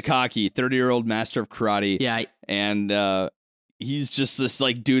 Sakaki, 30-year-old master of karate. Yeah, and he's just this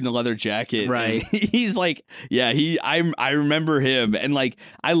like dude in a leather jacket. Right. He's like, yeah, I remember him. And like,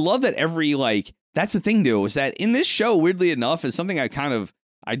 I love that that's the thing though, is that in this show, weirdly enough, is something I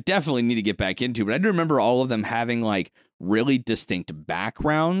definitely need to get back into, but I do remember all of them having like really distinct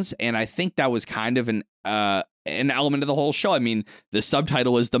backgrounds. And I think that was kind of an element of the whole show. I mean, the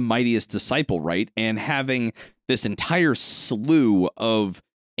subtitle is The Mightiest Disciple, right? And having this entire slew of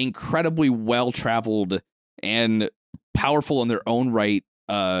incredibly well-traveled and powerful in their own right,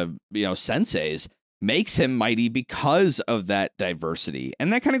 senseis makes him mighty because of that diversity.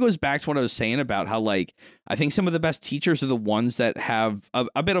 And that kind of goes back to what I was saying about how, like, I think some of the best teachers are the ones that have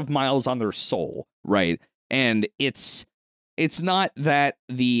a bit of miles on their soul, right? And it's not that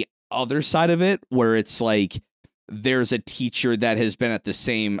the other side of it where it's like there's a teacher that has been at the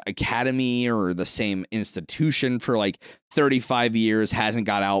same academy or the same institution for like 35 years, hasn't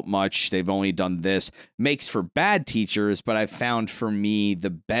got out much, they've only done this, makes for bad teachers. But I've found for me, the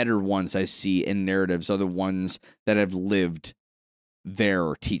better ones I see in narratives are the ones that have lived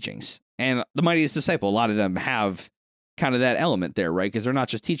their teachings. And The Mightiest Disciple, a lot of them have kind of that element there, right? Because they're not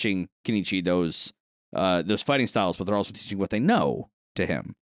just teaching Kenichi those fighting styles, but they're also teaching what they know to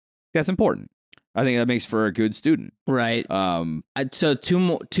him. That's important. I think that makes for a good student. Right. So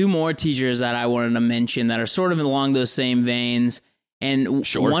two more teachers that I wanted to mention that are sort of along those same veins. And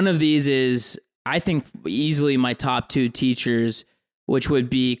one of these is, I think, easily my top two teachers, which would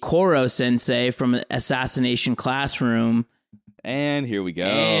be Koro Sensei from Assassination Classroom. And here we go.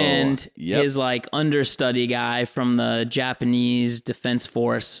 And his like understudy guy from the Japanese Defense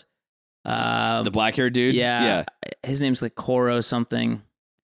Force. The black hair dude? Yeah. His name's like Koro something.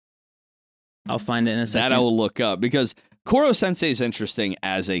 I'll find it in a second. That I will look up, because Koro Sensei is interesting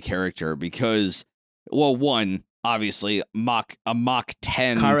as a character because, well, one, obviously, a Mach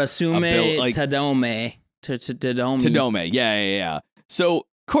 10. Karasume Tadome. Tadome, yeah. So,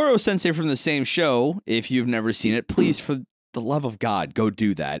 Koro Sensei from the same show, if you've never seen it, please, for the love of God, go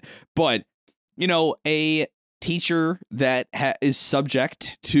do that. But, a teacher that is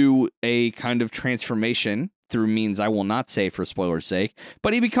subject to a kind of transformation through means I will not say for spoiler's sake,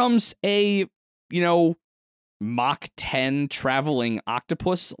 but he becomes a, Mach 10 traveling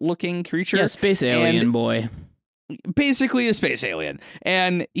octopus looking creature. Yeah, space alien boy. Basically a space alien.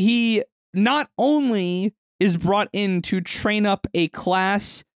 And he not only is brought in to train up a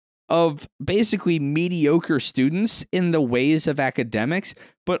class of basically mediocre students in the ways of academics,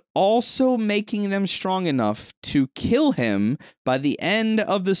 but also making them strong enough to kill him by the end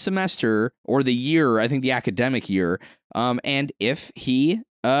of the semester or the year, I think the academic year. And if he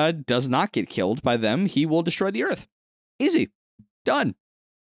does not get killed by them, he will destroy the earth. Easy. Done.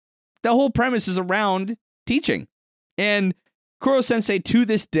 The whole premise is around teaching. And Koro Sensei, to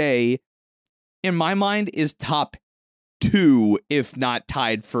this day, in my mind, is top 2, if not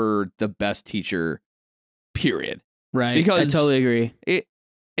tied for the best teacher, period. Right. Because I totally agree.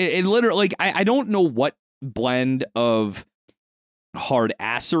 It literally, like, I don't know what blend of hard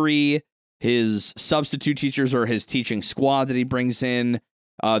assery, his substitute teachers or his teaching squad that he brings in,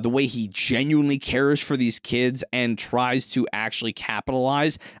 the way he genuinely cares for these kids and tries to actually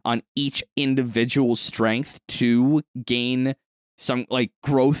capitalize on each individual strength to gain some like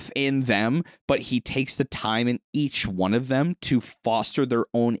growth in them, but he takes the time in each one of them to foster their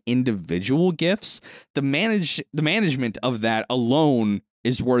own individual gifts. The management of that alone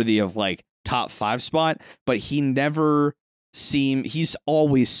is worthy of like top 5 spot, but he's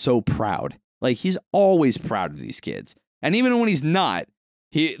always so proud. Like he's always proud of these kids. And even when he's not,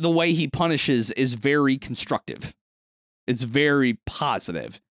 the way he punishes is very constructive. It's very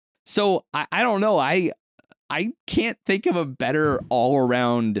positive. So I don't know. I can't think of a better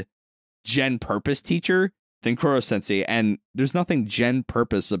all-around gen purpose teacher than Koro Sensei, and there's nothing gen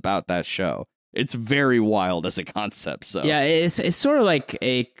purpose about that show. It's very wild as a concept. So yeah, it's sort of like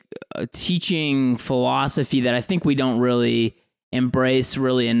a teaching philosophy that I think we don't really embrace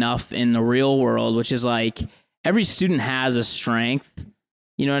really enough in the real world, which is like every student has a strength.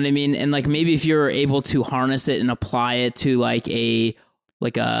 You know what I mean? And like maybe if you're able to harness it and apply it to like a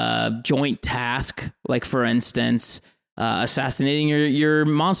joint task, like for instance, assassinating your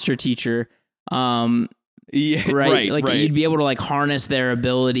monster teacher. Yeah, right. Like you'd be able to like harness their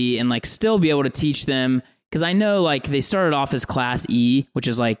ability and like still be able to teach them. Cause I know like they started off as class E, which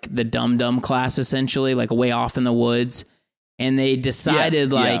is like the dumb class essentially, like way off in the woods. And they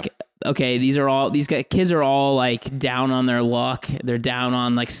decided okay, these kids are all like down on their luck. They're down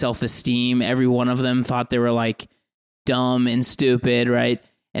on like self-esteem. Every one of them thought they were like dumb and stupid, right?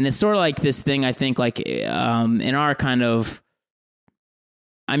 And it's sort of like this thing, I think, like in our kind of,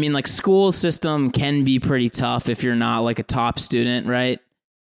 I mean, like school system can be pretty tough if you're not like a top student, right?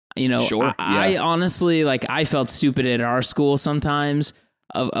 You know, sure, I honestly, like, I felt stupid at our school sometimes.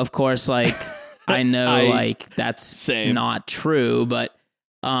 Of course, like, I know, like, that's not true, but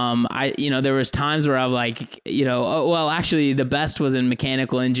there was times where I'm like, actually the best was in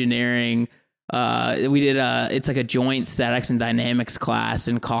mechanical engineering. We did it's like a joint statics and dynamics class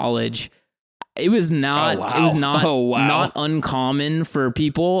in college. It was not not uncommon for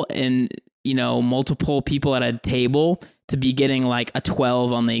people and, multiple people at a table to be getting like a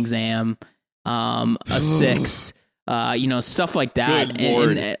 12 on the exam, a 6, stuff like that. Good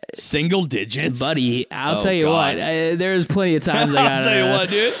Lord. And single digits, buddy. I'll tell you what. There's plenty of times I got. I'll tell you what,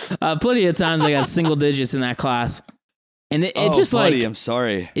 dude. Plenty of times I got single digits in that class, and it just buddy, like I'm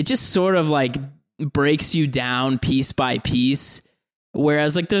sorry. It just sort of like breaks you down piece by piece.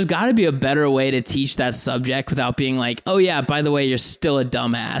 Whereas like there's got to be a better way to teach that subject without being like, oh yeah, by the way, you're still a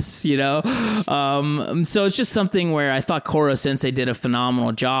dumbass, So it's just something where I thought Koro Sensei did a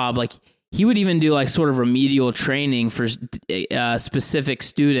phenomenal job. Like he would even do like sort of remedial training for specific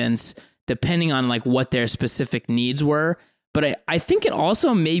students depending on like what their specific needs were. But I think it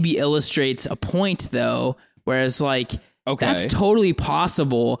also maybe illustrates a point though, whereas like that's totally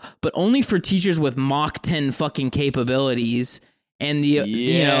possible, but only for teachers with Mach 10 fucking capabilities. And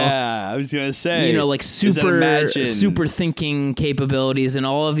I was gonna say, like super thinking capabilities and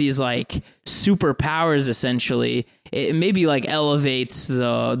all of these like superpowers. Essentially, it maybe like elevates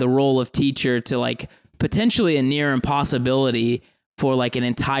the role of teacher to like potentially a near impossibility for like an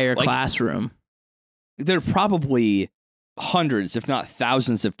entire classroom. There are probably hundreds, if not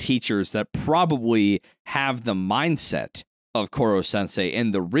thousands, of teachers that probably have the mindset of Koro Sensei in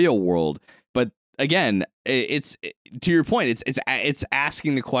the real world, but again, it's to your point. It's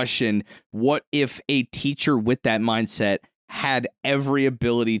asking the question: what if a teacher with that mindset had every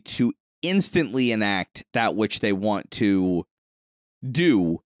ability to instantly enact that which they want to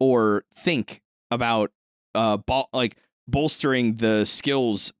do or think about, bolstering the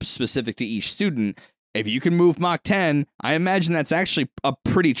skills specific to each student? If you can move Mach 10, I imagine that's actually a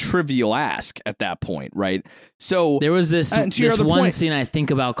pretty trivial ask at that point, right? So there was this one scene I think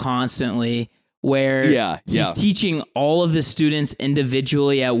about constantly, where he's teaching all of the students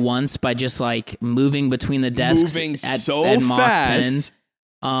individually at once by just like moving between the desks at Mach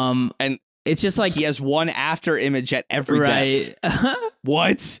 10. And it's just like he has one after image at every desk.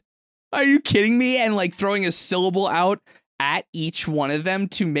 What? Are you kidding me? And like throwing a syllable out at each one of them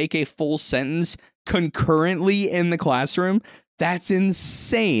to make a full sentence concurrently in the classroom. That's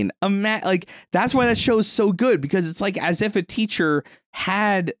insane. That's why that show is so good, because it's like as if a teacher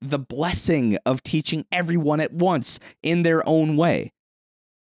had the blessing of teaching everyone at once in their own way.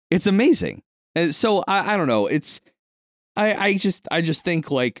 It's amazing. And so I don't know. I just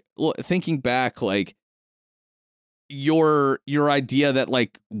think like thinking back, like your idea that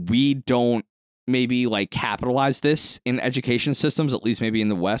like we don't maybe like capitalize this in education systems, at least maybe in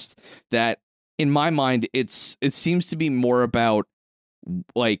the West, that in my mind, it seems to be more about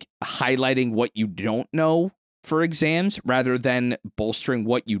like highlighting what you don't know for exams rather than bolstering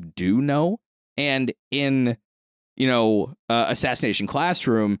what you do know. And in, Assassination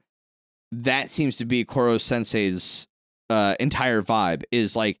Classroom, that seems to be Koro Sensei's entire vibe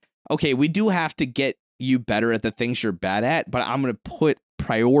is like, okay, we do have to get you better at the things you're bad at, but I'm going to put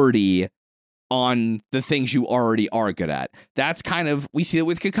priority on the things you already are good at. That's kind of, we see it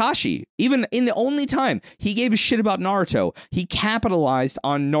with Kakashi. Even in the only time he gave a shit about Naruto, he capitalized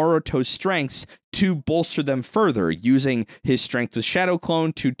on Naruto's strengths to bolster them further, using his strength with Shadow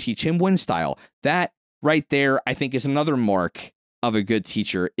Clone to teach him Wind Style. That right there, I think, is another mark of a good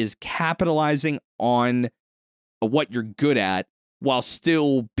teacher, is capitalizing on what you're good at while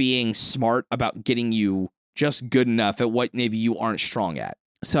still being smart about getting you just good enough at what maybe you aren't strong at.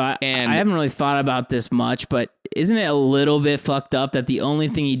 So I haven't really thought about this much, but isn't it a little bit fucked up that the only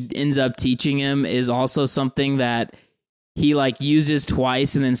thing he ends up teaching him is also something that he like uses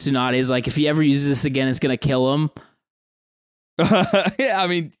twice, and then Tsunade is like, if he ever uses this again, it's gonna kill him? Yeah, I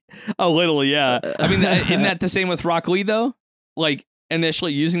mean, a little, yeah. I mean, isn't that the same with Rock Lee though? Like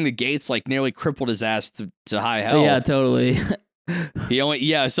initially using the gates, like nearly crippled his ass to high hell. Yeah, totally.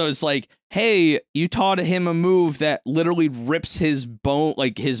 So it's like, hey, you taught him a move that literally rips his bone,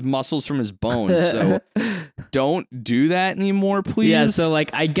 like his muscles from his bones. So don't do that anymore, please. Yeah, so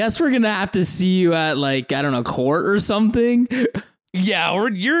like, I guess we're gonna have to see you at like, I don't know, court or something. Yeah, or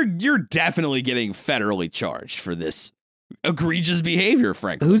you're definitely getting federally charged for this egregious behavior,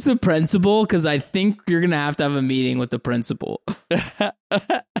 frankly. Who's the principal? Because I think you're gonna have to have a meeting with the principal.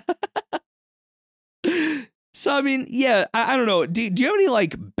 So, I mean, yeah, I don't know. Do you have any,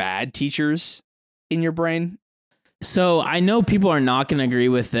 like, bad teachers in your brain? So, I know people are not going to agree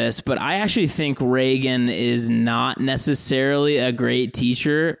with this, but I actually think Reigen is not necessarily a great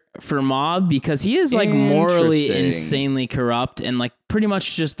teacher for Mob, because he is, like, morally insanely corrupt and, like, pretty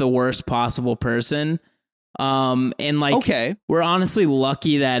much just the worst possible person. And, like, okay, we're honestly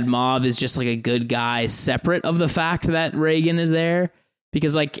lucky that Mob is just, like, a good guy separate of the fact that Reigen is there.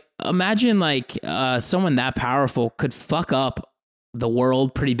 Because, like, imagine, like, someone that powerful could fuck up the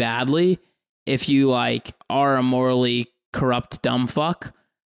world pretty badly if you, like, are a morally corrupt dumb fuck.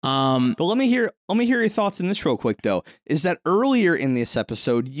 But let me hear your thoughts on this real quick, though. Is that earlier in this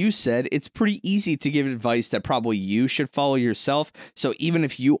episode, you said it's pretty easy to give advice that probably you should follow yourself. So even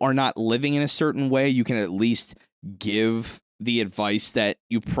if you are not living in a certain way, you can at least give the advice that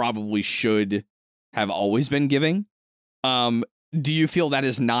you probably should have always been giving. Do you feel that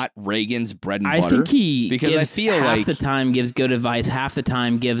is not Reigen's bread and butter? I think he because gives, I feel half like the time gives good advice, half the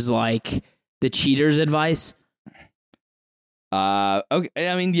time gives like the cheaters advice. Okay,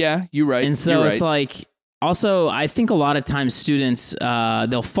 I mean, yeah, you're right. And so it's like, also, I think a lot of times students,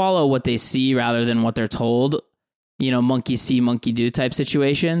 they'll follow what they see rather than what they're told. You know, monkey see, monkey do type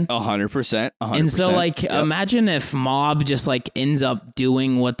situation. 100%. And so, like, imagine if Mob just like ends up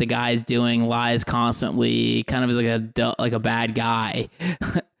doing what the guy's doing, lies constantly, kind of is like a bad guy.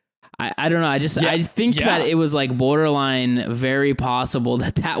 I don't know. I just think that it was like borderline very possible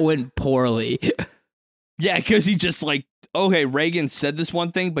that went poorly. Yeah, because he just like, okay, Reigen said this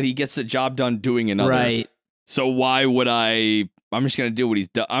one thing, but he gets the job done doing another. Right. So why would I'm just gonna do what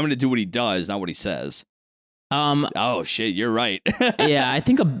I'm gonna do what he does, not what he says. Oh shit, you're right. Yeah, I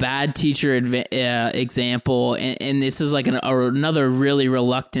think a bad teacher example, and this is like another really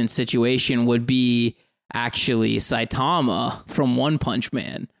reluctant situation, would be actually Saitama from One Punch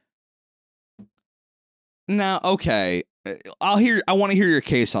Man. Now, okay, I want to hear your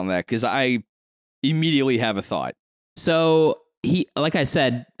case on that, because I immediately have a thought. So he, like I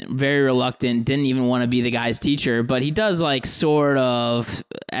said, very reluctant, didn't even want to be the guy's teacher, but he does like sort of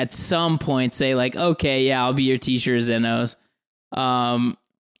at some point say like, okay, yeah, I'll be your teacher, Zenos. And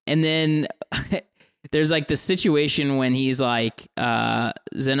then there's like the situation when he's like,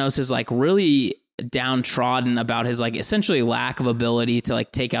 Zenos is like really downtrodden about his like essentially lack of ability to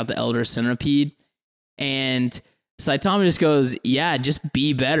like take out the Elder Centipede. And Saitama just goes, yeah, just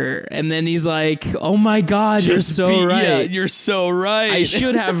be better. And then he's like, oh my God, you're so right. Yeah, you're so right. I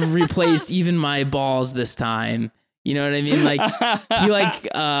should have replaced even my balls this time. You know what I mean? Like, he like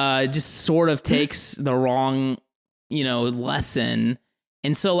just sort of takes the wrong, lesson.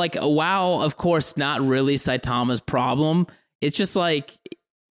 And so like, while of course not really Saitama's problem, it's just like,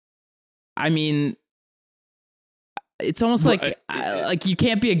 I mean, it's almost like you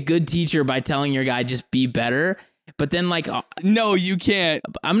can't be a good teacher by telling your guy just be better. But then, like, no, you can't.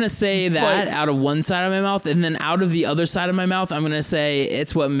 I'm going to say that out of one side of my mouth, and then out of the other side of my mouth, I'm going to say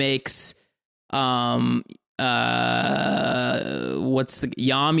it's what makes Yami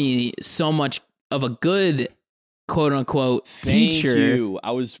so much of a good quote unquote Thank teacher you.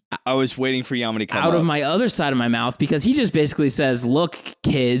 I was waiting for Yama to come out up. of my other side of my mouth, because he just basically says, look,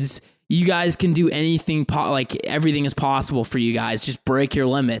 kids, you guys can do anything, like everything is possible for you guys. Just break your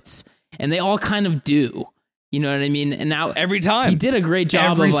limits. And they all kind of do. You know what I mean? And now every time he did a great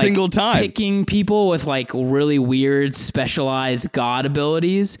job every of like single time picking people with like really weird specialized god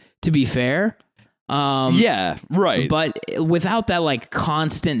abilities, to be fair. Yeah, right. But without that like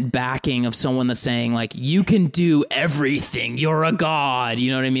constant backing of someone that's saying like, you can do everything, you're a god, you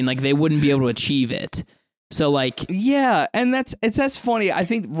know what I mean? Like they wouldn't be able to achieve it. So like, yeah, and that's funny. I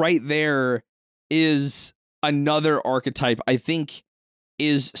think right there is another archetype I think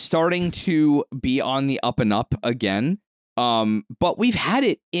is starting to be on the up and up again. But we've had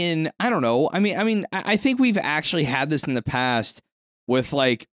it in, I don't know. I think we've actually had this in the past with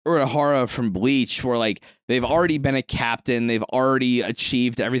like Urahara from Bleach, where like they've already been a captain, they've already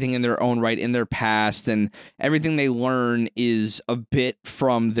achieved everything in their own right in their past, and everything they learn is a bit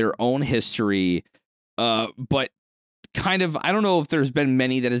from their own history. But kind of, I don't know if there's been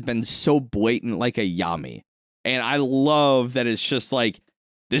many that has been so blatant like a Yami. And I love that it's just like,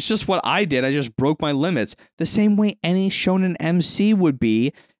 this is just what I did. I just broke my limits. The same way any shonen MC would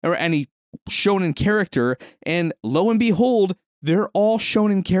be, or any shonen character. And lo and behold, they're all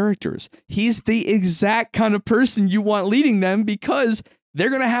shonen characters. He's the exact kind of person you want leading them, because they're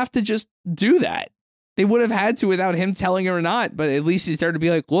going to have to just do that. They would have had to without him telling her or not, but at least he's there to be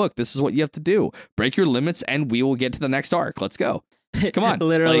like, look, this is what you have to do. Break your limits and we will get to the next arc. Let's go. Come on.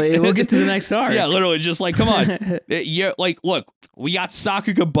 Literally, like, we'll get to the next arc. Yeah, literally, just like, come on. Yeah, like, look, we got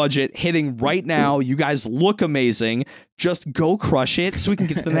Sakuga budget hitting right now. You guys look amazing. Just go crush it so we can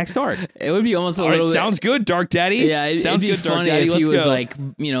get to the next arc. It would be almost a All little right, bit. sounds good, Dark Daddy. Yeah, sounds it'd be good, Dark funny Daddy. if Let's he was go.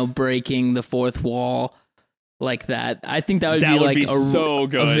 like, breaking the fourth wall like that. I think that would That be would like be so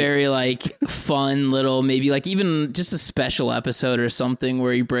good. a very like fun little, maybe like even just a special episode or something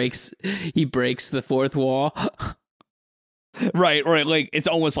where he breaks the fourth wall. Right. Like it's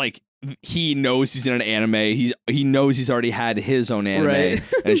almost like he knows he's in an anime. He knows he's already had his own anime, right.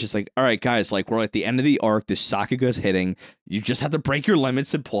 And it's just like, all right, guys, like we're at the end of the arc. The Sakuga's hitting. You just have to break your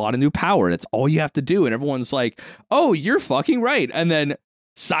limits and pull out a new power. That's all you have to do. And everyone's like, oh, you're fucking right. And then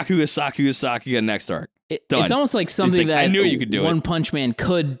Sakuga next arc. Done. It's almost like something that I knew you could do One it. Punch Man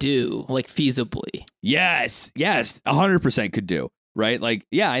could do, like feasibly. Yes, 100% could do. Right. Like,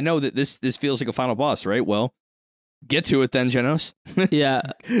 yeah, I know that this feels like a final boss. Right. Well, get to it then, Genos. Yeah.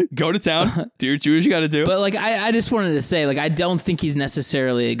 Go to town. Do what you got to do. But like, I just wanted to say, like, I don't think he's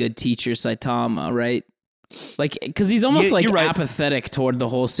necessarily a good teacher, Saitama, right? Like, because he's almost like right. apathetic toward the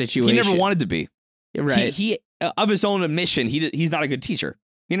whole situation. He never wanted to be. You're right. He of his own admission, he's not a good teacher.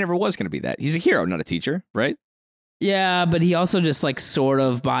 He never was going to be that. He's a hero, not a teacher, right? Yeah, but he also just like sort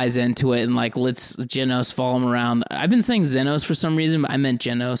of buys into it and like lets Genos follow him around. I've been saying Zenos for some reason, but I meant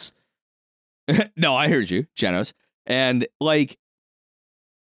Genos. No, I heard you, Genos. And like,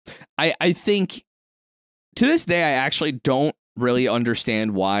 I think to this day, I actually don't really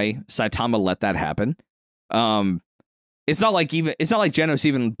understand why Saitama let that happen. It's not like Genos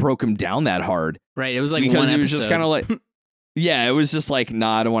even broke him down that hard. Right. It was like because one he was episode. just kind of like, yeah, it was just like,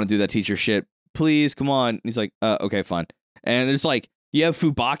 nah, I don't want to do that teacher shit. Please, come on. And he's like, okay, fine. And it's like, you have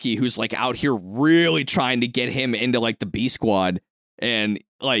Fubaki who's like out here really trying to get him into like the B squad and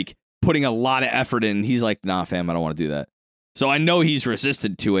like putting a lot of effort in. He's like, nah, fam, I don't want to do that. So I know he's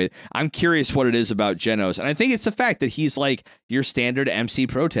resistant to it. I'm curious what it is about Genos. And I think it's the fact that he's like your standard MC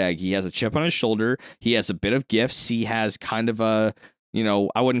pro tag. He has a chip on his shoulder. He has a bit of gifts. He has kind of a,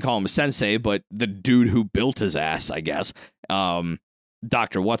 I wouldn't call him a sensei, but the dude who built his ass, I guess.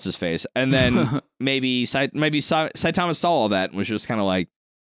 Dr. What's-His-Face. And then maybe Saitama saw all that and was just kind of like,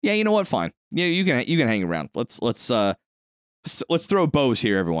 yeah, you know what? Fine. Yeah, you can hang around. Let's throw bows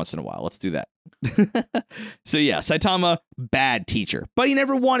here every once in a while. Let's do that. So yeah, Saitama, bad teacher, but he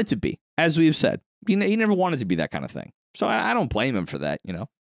never wanted to be, as we've said. He never wanted to be that kind of thing. So I don't blame him for that,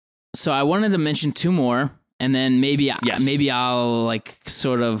 So I wanted to mention two more, and then maybe I'll like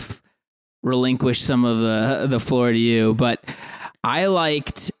sort of relinquish some of the floor to you. But I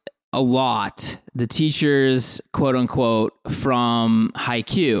liked a lot the teachers, quote unquote, from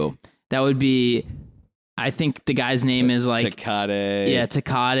Haikyuu. That would be, I think the guy's name is like Takade. Yeah,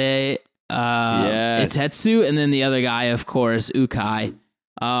 Takade. Yes. Itetsu, and then the other guy, of course, Ukai.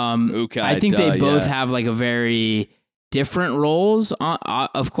 Ukai. I think they both have like a very different roles,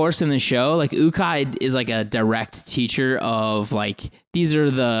 of course, in the show. Like Ukai is like a direct teacher of like, these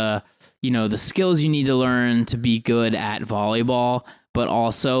are the skills you need to learn to be good at volleyball, but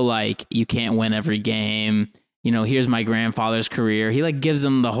also like you can't win every game. here's my grandfather's career. He like gives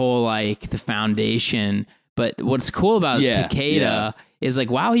them the whole like the foundation. But what's cool about Takeda is like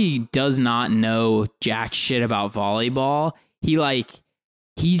while he does not know jack shit about volleyball, he's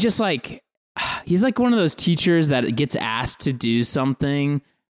like one of those teachers that gets asked to do something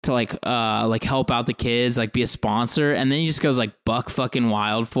to like help out the kids, like be a sponsor, and then he just goes like buck fucking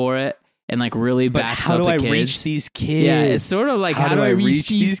wild for it and like really backs up the kids. How do I reach these kids? Yeah, it's sort of like how do I reach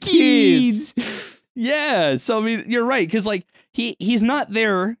these kids? Yeah, so I mean, you're right, because like he's not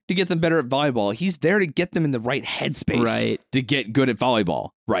there to get them better at volleyball. He's there to get them in the right headspace, right, to get good at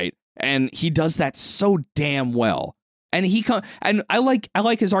volleyball, right? And he does that so damn well. And and I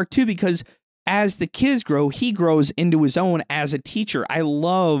like his arc too, because as the kids grow, he grows into his own as a teacher. I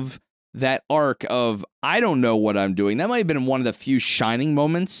love that arc of I don't know what I'm doing. That might have been one of the few shining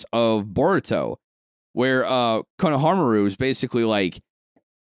moments of Boruto, where Konohamaru is basically like,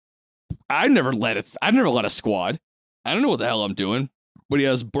 I've never led a squad. I don't know what the hell I'm doing. But he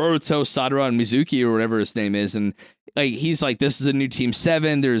has Boruto, Sadara, and Mizuki, or whatever his name is, and like he's like, this is a new Team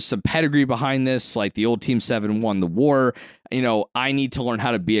 7. There's some pedigree behind this. Like the old Team 7 won the war. I need to learn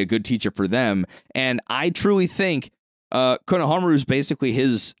how to be a good teacher for them. And I truly think Konohamaru's basically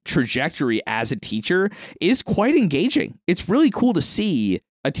his trajectory as a teacher is quite engaging. It's really cool to see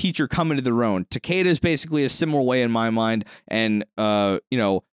a teacher come into their own. Takeda is basically a similar way in my mind, and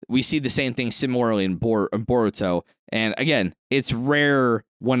we see the same thing similarly in Boruto. And again, it's rare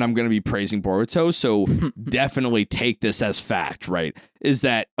when I'm going to be praising Boruto, so definitely take this as fact, right? Is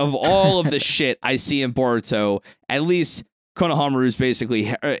that of all of the shit I see in Boruto, at least Konohamaru is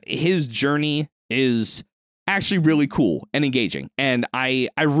basically, his journey is actually really cool and engaging. And I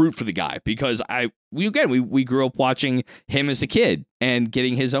root for the guy because we grew up watching him as a kid and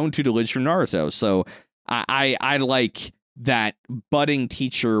getting his own tutelage from Naruto. So I like that budding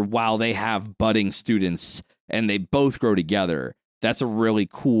teacher while they have budding students and they both grow together. That's a really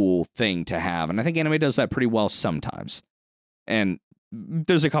cool thing to have. And I think anime does that pretty well sometimes. And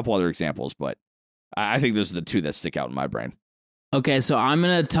there's a couple other examples, but I think those are the two that stick out in my brain. Okay, so I'm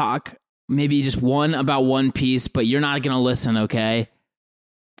going to talk maybe just one about One Piece, but you're not going to listen, okay?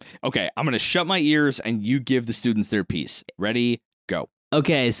 Okay, I'm going to shut my ears and you give the students their piece. Ready? Go.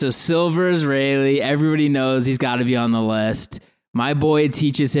 Okay, so Silvers Rayleigh, everybody knows he's got to be on the list. My boy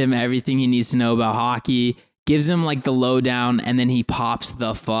teaches him everything he needs to know about hockey, gives him like the lowdown, and then he pops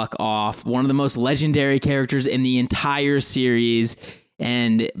the fuck off. One of the most legendary characters in the entire series,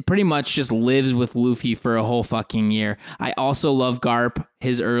 and pretty much just lives with Luffy for a whole fucking year. I also love Garp.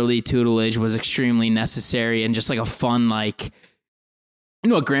 His early tutelage was extremely necessary and just like a fun, like,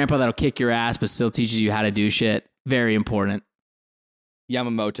 a grandpa that'll kick your ass but still teaches you how to do shit. Very important.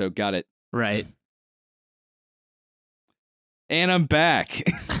 Yamamoto, got it. Right. And I'm back.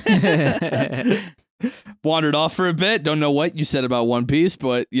 Wandered off for a bit. Don't know what you said about One Piece,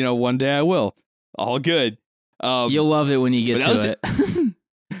 but, one day I will. All good. You'll love it when you get to it.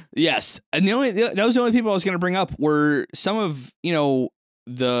 Yes. And that was the only people I was going to bring up were some of,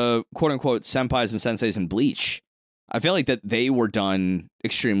 the quote unquote senpais and senseis in Bleach. I feel like that they were done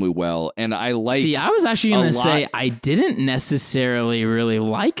extremely well. And I like. See, I was actually going to say I didn't necessarily really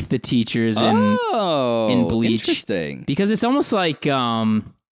like the teachers in Bleach. Interesting. Because it's almost like.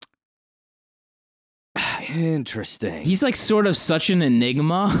 Interesting. He's like sort of such an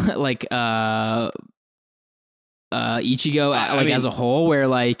enigma, like Ichigo, as a whole, where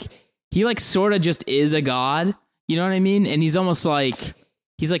like he like sort of just is a god. You know what I mean? And he's almost like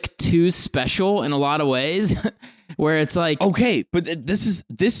he's like too special in a lot of ways, where it's like okay, but this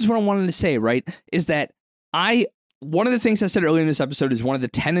is what I wanted to say. Right? Is that one of the things I said earlier in this episode is one of the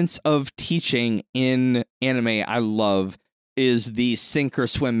tenets of teaching in anime I love is the sink or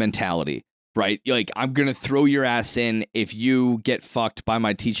swim mentality. Right? Like, I'm going to throw your ass in. If you get fucked by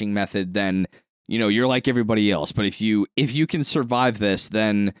my teaching method, then, you're like everybody else. But if you can survive this,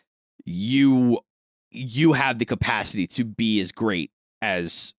 then you have the capacity to be as great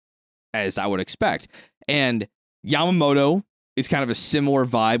as I would expect. And Yamamoto is kind of a similar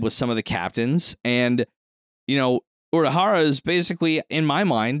vibe with some of the captains. And, Urahara is basically, in my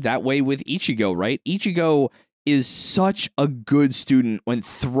mind, that way with Ichigo, right? Ichigo is such a good student when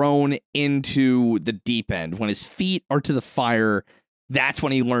thrown into the deep end. When his feet are to the fire, that's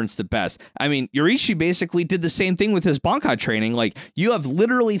when he learns the best. I mean, Yoriichi basically did the same thing with his Bankai training. Like, you have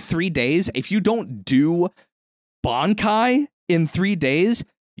literally 3 days. If you don't do Bankai in 3 days,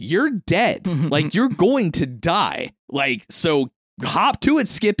 you're dead. Like, you're going to die. Like, so hop to it,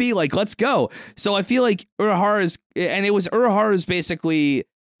 Skippy. Like, let's go. So I feel like Urahara's basically,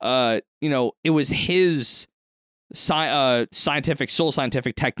 it was his scientific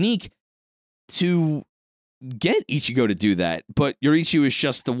technique to get Ichigo to do that, but Yoriichi is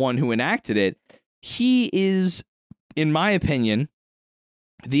just the one who enacted it. He is, in my opinion,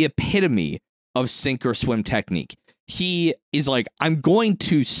 the epitome of sink or swim technique. He is like, I'm going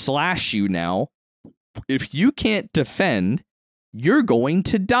to slash you now. If you can't defend, you're going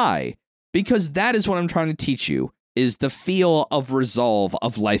to die. Because that is what I'm trying to teach you, is the feel of resolve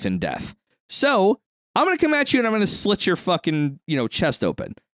of life and death. So I'm going to come at you and I'm going to slit your fucking, chest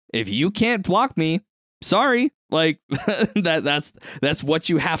open. If you can't block me, sorry. Like that's what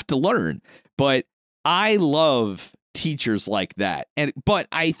you have to learn. But I love teachers like that. But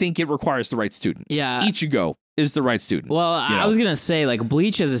I think it requires the right student. Yeah. Ichigo is the right student. Well, I was going to say, like,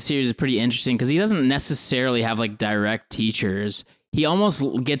 Bleach as a series is pretty interesting because he doesn't necessarily have, like, direct teachers. He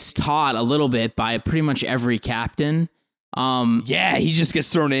almost gets taught a little bit by pretty much every captain. Yeah, he just gets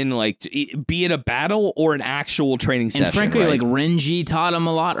thrown in, like, be it a battle or an actual training session. And frankly, right? like, Renji taught him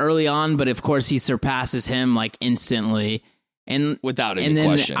a lot early on, but of course he surpasses him, like, instantly. And without any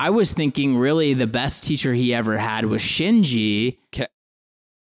question. I was thinking really the best teacher he ever had was Shinji.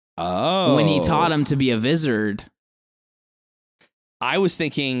 When he taught him to be a wizard. I was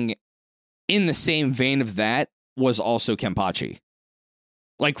thinking in the same vein of that was also Kenpachi.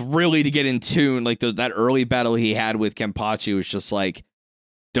 Like, really to get in tune, like that early battle he had with Kenpachi was just like,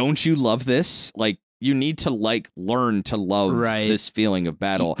 don't you love this? Like, you need to learn to love this feeling of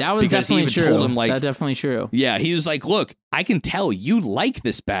battle. That was definitely true. Told him, that's definitely true. Yeah, he was like, look, I can tell you like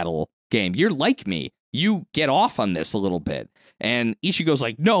this battle game. You're like me. You get off on this a little bit. And Ichigo's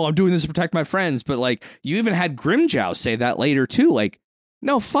like, no, I'm doing this to protect my friends. But, like, you even had Grimmjow say that later, too. Like,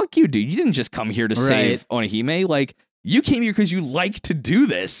 no, fuck you, dude. You didn't just come here to save Onihime. Like, you came here because you like to do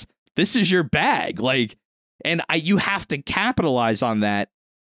this. This is your bag. Like, and you have to capitalize on that,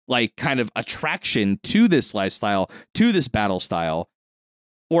 like, kind of attraction to this lifestyle, to this battle style,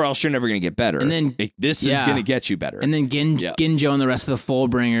 or else you're never going to get better. And then this is going to get you better. And then Ginjo and the rest of the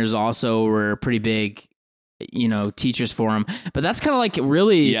Fullbringers also were pretty big, teachers for him. But that's kind of like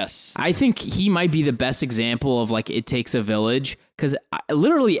really, yes, I think he might be the best example of, like, it takes a village, because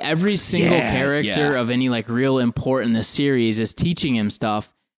literally every single character of any, like, real import in the series is teaching him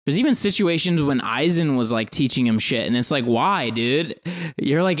stuff. There's even situations when Aizen was, like, teaching him shit, and it's like, why, dude?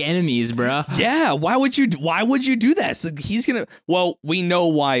 You're like enemies, bro. Yeah, why would you do that? So he's gonna. Well, we know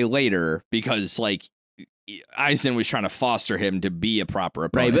why later, because, like, Aizen was trying to foster him to be a proper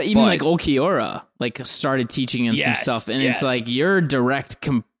opponent. Right, but even like Okiura, like, started teaching him some stuff, and it's like, you're a direct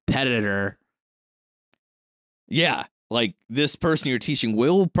competitor. Yeah, like, this person you're teaching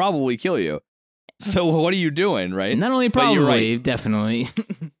will probably kill you. So what are you doing, right? Not only probably, definitely.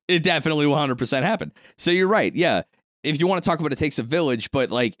 It definitely 100% happened. So you're right, yeah. If you want to talk about it takes a village,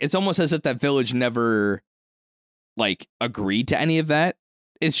 but, like, it's almost as if that village never, like, agreed to any of that.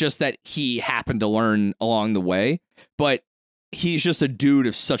 It's just that he happened to learn along the way. But he's just a dude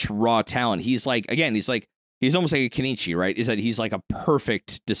of such raw talent. He's like, again, he's almost like a Kenichi, right? Is that he's like a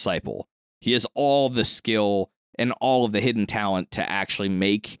perfect disciple. He has all the skill and all of the hidden talent to actually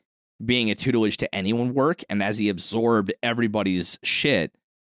make being a tutelage to anyone work. And as he absorbed everybody's shit,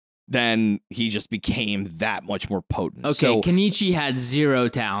 then he just became that much more potent. Okay, so Kenichi had zero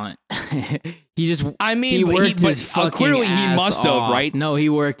talent. He just, he worked his fucking clearly ass he must off. Have, right? No, he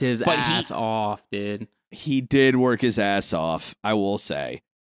worked his ass off, dude. He did work his ass off, I will say.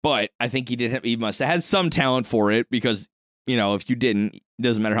 But I think he must have had some talent for it, because, if you didn't, it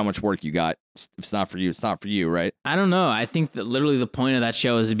doesn't matter how much work you got. If it's not for you, it's not for you, right? I don't know. I think that literally the point of that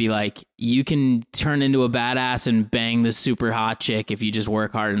show is to be like, you can turn into a badass and bang this super hot chick if you just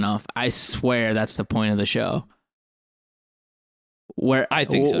work hard enough. I swear that's the point of the show. I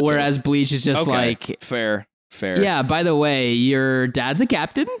think so, whereas too. Bleach is just like... Fair. Yeah, by the way, your dad's a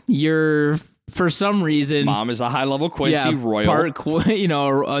captain. You're... For some reason, mom is a high-level Quincy royal.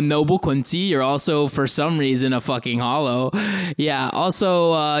 A noble Quincy. You're also, for some reason, a fucking hollow. Yeah.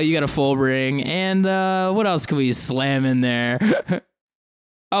 Also, you got a full ring, and what else can we slam in there?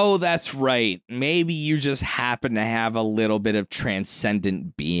 Oh, that's right. Maybe you just happen to have a little bit of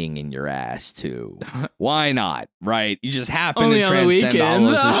transcendent being in your ass too. Why not? Right? You just happen only to transcend all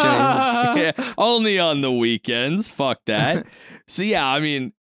those shit. Only on the weekends. Fuck that. So yeah, I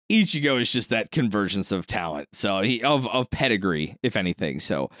mean, Ichigo is just that convergence of talent, so of pedigree, if anything.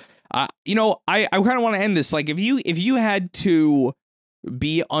 So, I kind of want to end this. Like, if you had to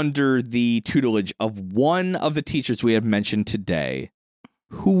be under the tutelage of one of the teachers we have mentioned today,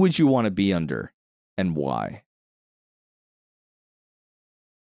 who would you want to be under, and why?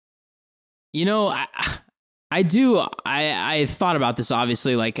 I do. I thought about this,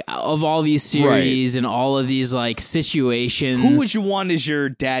 obviously, like, of all these series and all of these, like, situations. Who would you want as your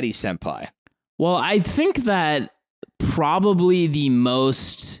daddy senpai? Well, I think that probably the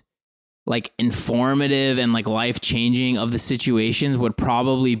most like informative and like life-changing of the situations would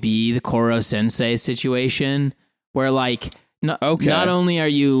probably be the Koro Sensei situation, where like not only are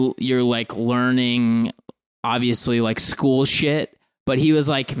you're like learning obviously like school shit, but he was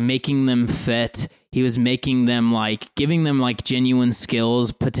like making them fit. He was making them like giving them like genuine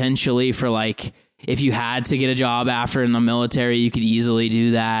skills potentially for like if you had to get a job after in the military, you could easily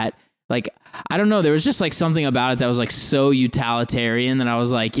do that. Like, I don't know. There was just like something about it that was like so utilitarian that I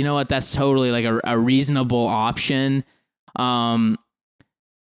was like, you know what? That's totally like a reasonable option. I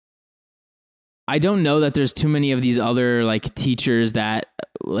don't know that there's too many of these other like teachers that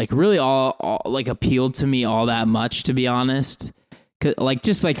like really all like appealed to me all that much, to be honest. Like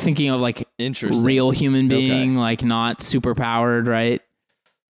just like thinking of like real human being, like not super powered, right?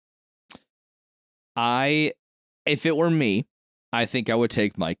 If it were me, I think I would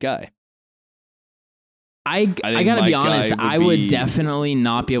take Mike Guy. I gotta be honest, I would definitely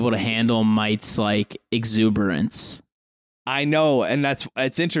not be able to handle Mike's like exuberance. I know, and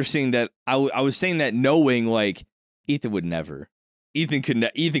it's interesting that I was saying that knowing like Ethan would never. Ethan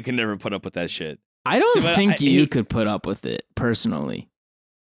could never put up with that shit. I don't think you could put up with it personally.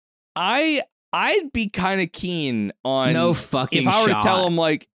 I'd be kind of keen on no fucking if I were shot. to tell him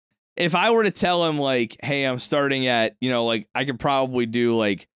like if I were to tell him like, hey, I'm starting at, you know, like I could probably do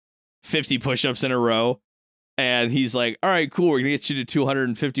like 50 push-ups in a row. And he's like, all right, cool. We're going to get you to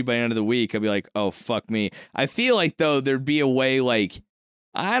 250 by the end of the week. I'd be like, oh, fuck me. I feel like, though, there'd be a way like,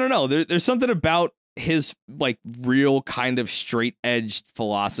 I don't know. There's something about his like real kind of straight edged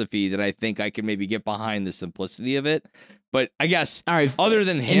philosophy that I think I could maybe get behind the simplicity of it. But I guess all right, other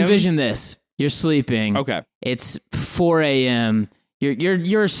than him. Envision this. You're sleeping. Okay. It's 4 a.m.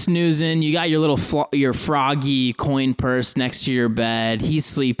 You're snoozing. You got your little your froggy coin purse next to your bed. He's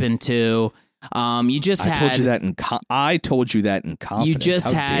sleeping too. I told you that in confidence. You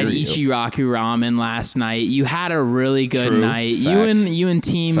just had Ichiraku ramen last night. You had a really good night. Facts. You and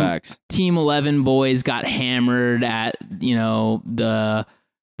Team 11 boys got hammered at, you know, the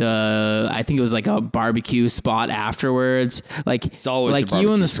I think it was like a barbecue spot afterwards. Like it's always like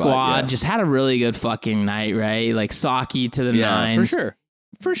you and the squad just had a really good fucking night, right? Like sake to the nines. For sure.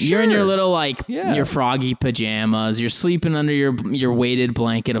 You're in your little like your froggy pajamas. You're sleeping under your weighted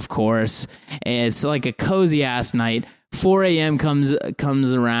blanket, of course. And it's like a cozy ass night. 4 a.m. comes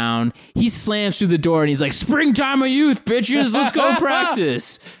around. He slams through the door and he's like, "Springtime of youth, bitches, let's go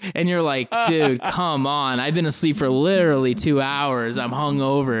practice." And you're like, "Dude, come on! I've been asleep for literally 2 hours. I'm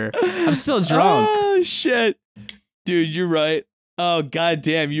hungover. I'm still drunk." Oh shit, dude, you're right. Oh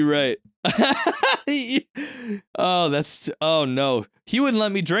goddamn, you're right. Oh no, he wouldn't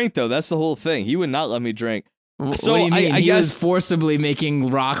let me drink though. That's the whole thing. He would not let me drink. So what do you mean? He was forcibly making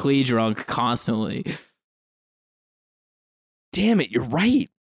Rock Lee drunk constantly. Damn it, you're right.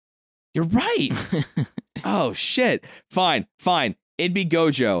 Oh shit. Fine. It'd be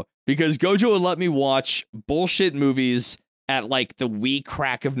Gojo, because Gojo would let me watch bullshit movies at like the wee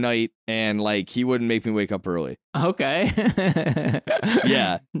crack of night, and like he wouldn't make me wake up early. Okay.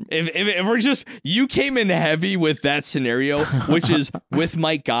 Yeah. If we're just, you came in heavy with that scenario, which is with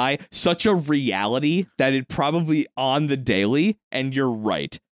Mike Guy, such a reality that it probably on the daily, and you're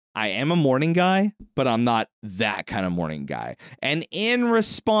right. I am a morning guy, but I'm not that kind of morning guy. And in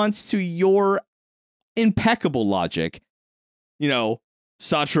response to your impeccable logic, you know,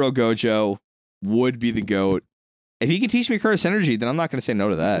 Satoru Gojo would be the GOAT. If he can teach me Curse Energy, then I'm not going to say no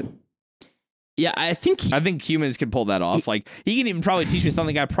to that. Yeah, I think humans can pull that off. Like, he can even probably teach me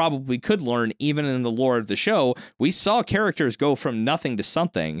something I probably could learn even in the lore of the show. We saw characters go from nothing to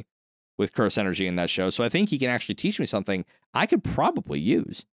something with Curse Energy in that show, so I think he can actually teach me something I could probably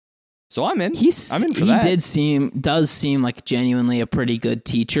use. So I'm in. I'm in for that. He does seem like genuinely a pretty good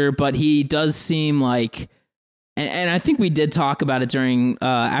teacher, but he does seem like, and I think we did talk about it during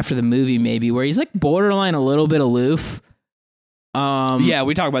after the movie maybe, where he's like borderline a little bit aloof. Yeah,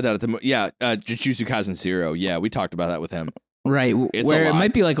 we talked about that at Jujutsu Kaisen 0. Yeah, we talked about that with him. Right, where it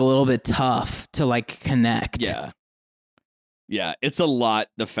might be like a little bit tough to like connect. Yeah, it's a lot.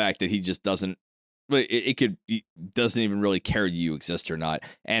 The fact that he just doesn't. But he doesn't even really care you exist or not.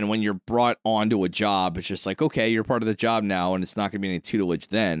 And when you're brought onto a job, it's just like, okay, you're part of the job now, and it's not going to be any tutelage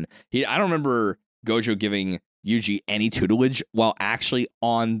then. I don't remember Gojo giving Yuji any tutelage while actually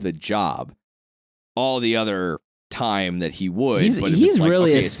on the job. All the other time that he would. He's like,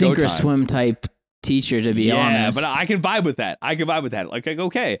 really a sink or swim type teacher, to be honest. Yeah, but I can vibe with that. Like,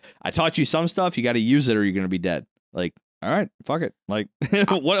 okay, I taught you some stuff. You got to use it or you're going to be dead. Like, all right, fuck it. Like,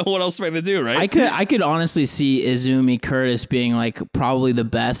 what else am I gonna do, right? I could honestly see Izumi Curtis being like probably the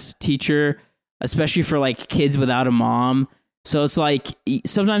best teacher especially for like kids without a mom. So it's like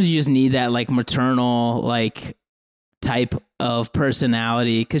sometimes you just need that like maternal like type of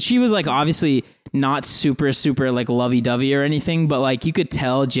personality, because she was like obviously not super like lovey-dovey or anything, but like you could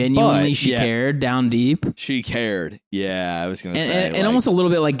tell genuinely she cared down deep. She cared. Yeah, I was gonna say, and almost a little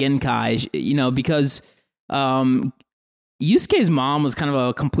bit like Genkai, you know, because Yusuke's mom was kind of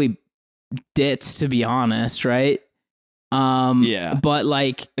a complete ditz, to be honest, right? But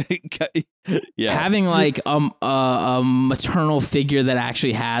like having like a maternal figure that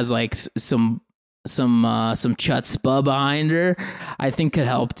actually has like some chutzpah behind her, I think could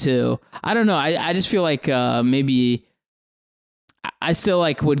help too. I don't know. I just feel like maybe I still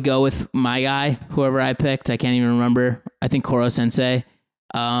like would go with my guy, whoever I picked. I can't even remember. I think Koro Sensei.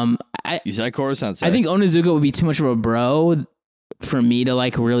 You said Koro Sensei. I think Onizuka would be too much of a bro for me to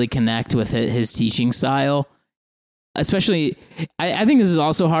like really connect with his teaching style. Especially, I think this is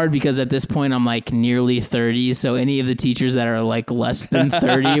also hard because at this point I'm like nearly 30, so any of the teachers that are like less than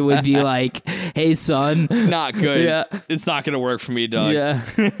 30 would be like, "Hey, son, not good. Yeah. It's not going to work for me, dog." Yeah.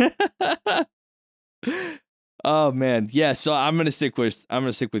 Oh man, yeah. So I'm gonna stick with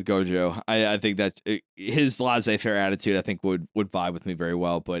Gojo. I think that his laissez-faire attitude, I think would vibe with me very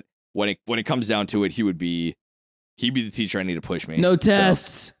well. But when it comes down to it, he'd be the teacher I need to push me. No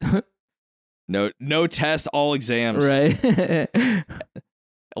tests. So, no test, all exams. Right.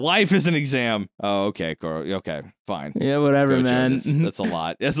 Life is an exam. Oh, okay, Koro. Okay, fine. Yeah, whatever, Gojo, man. That's a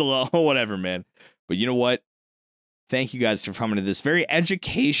lot. That's a lot. Whatever, man. But you know what? Thank you guys for coming to this very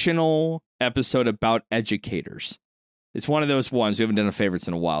educational episode about educators. It's one of those ones we haven't done a favorites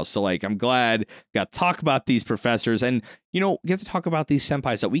in a while. So like, I'm glad we got to talk about these professors and, you know, get to talk about these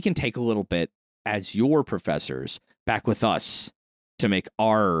senpais that we can take a little bit as your professors back with us to make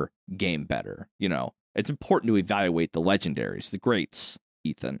our game better. You know, it's important to evaluate the legendaries, the greats,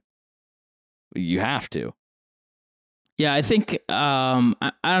 Ethan. You have to. Yeah, I think, I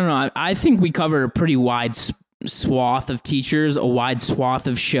don't know. I think we covered a pretty wide swath of teachers, a wide swath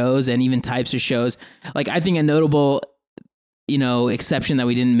of shows, and even types of shows. Like, I think a notable, you know, exception that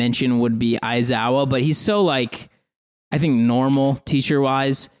we didn't mention would be Aizawa, but he's so like, I think normal teacher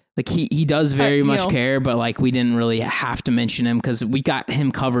wise. Like he does very much care, but like we didn't really have to mention him because we got him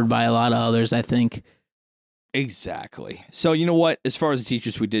covered by a lot of others, I think. Exactly. So you know what? As far as the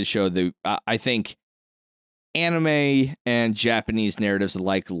teachers we did show, I think anime and Japanese narratives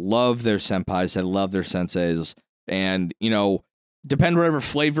alike love their senpais, they love their senseis, and you know, depend whatever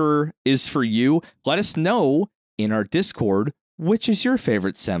flavor is for you. Let us know in our Discord which is your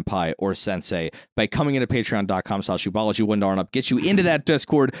favorite senpai or sensei by coming into patreon.com/Ubology. $1 and up gets you into that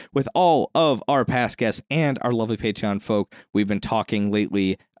Discord with all of our past guests and our lovely Patreon folk. We've been talking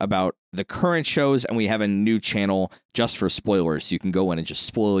lately about the current shows, and we have a new channel just for spoilers. You can go in and just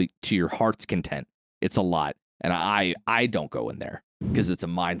spoil to your heart's content. It's a lot, and I don't go in there because it's a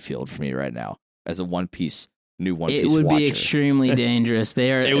minefield for me right now as a new One Piece It would watcher. be extremely dangerous.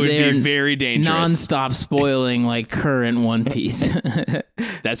 It would be very dangerous. Non-stop spoiling like current One Piece.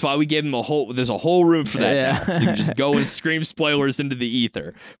 That's why we gave them there's a whole room for that. Yeah. Now. You can just go and scream spoilers into the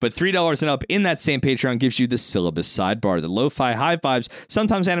ether. But $3 and up in that same Patreon gives you the syllabus sidebar, the lo-fi high vibes,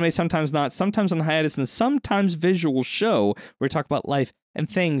 sometimes anime, sometimes not, sometimes on hiatus, and sometimes visual show where we talk about life and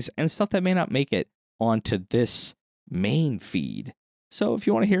things and stuff that may not make it onto this main feed. So if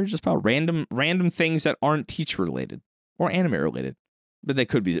you want to hear just about random things that aren't teacher related or anime related, but they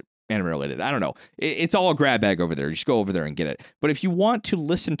could be anime related, I don't know. It's all a grab bag over there. Just go over there and get it. But if you want to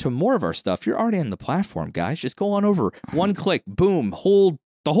listen to more of our stuff, you're already on the platform, guys. Just go on over, one click, boom,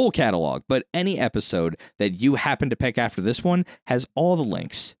 the whole catalog. But any episode that you happen to pick after this one has all the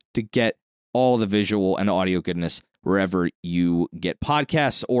links to get all the visual and audio goodness wherever you get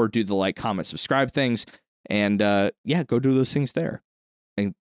podcasts or do the like, comment, subscribe things. And go do those things there.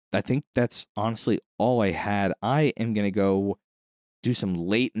 I think that's honestly all I had. I am going to go do some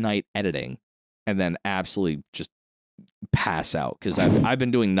late night editing and then absolutely just pass out because I've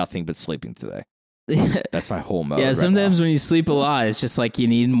been doing nothing but sleeping today. That's my whole mode. Yeah, sometimes when you sleep a lot, it's just like you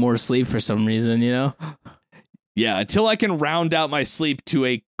need more sleep for some reason, you know? Yeah, until I can round out my sleep to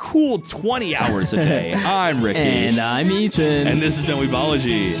a cool 20 hours a day. I'm Ricky. And I'm Ethan. And this is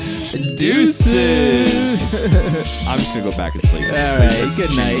Weebology. Deuces. I'm just going to go back and sleep. All right,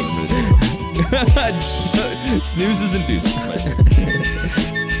 good night. Snoozes and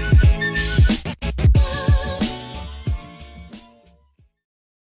deuces.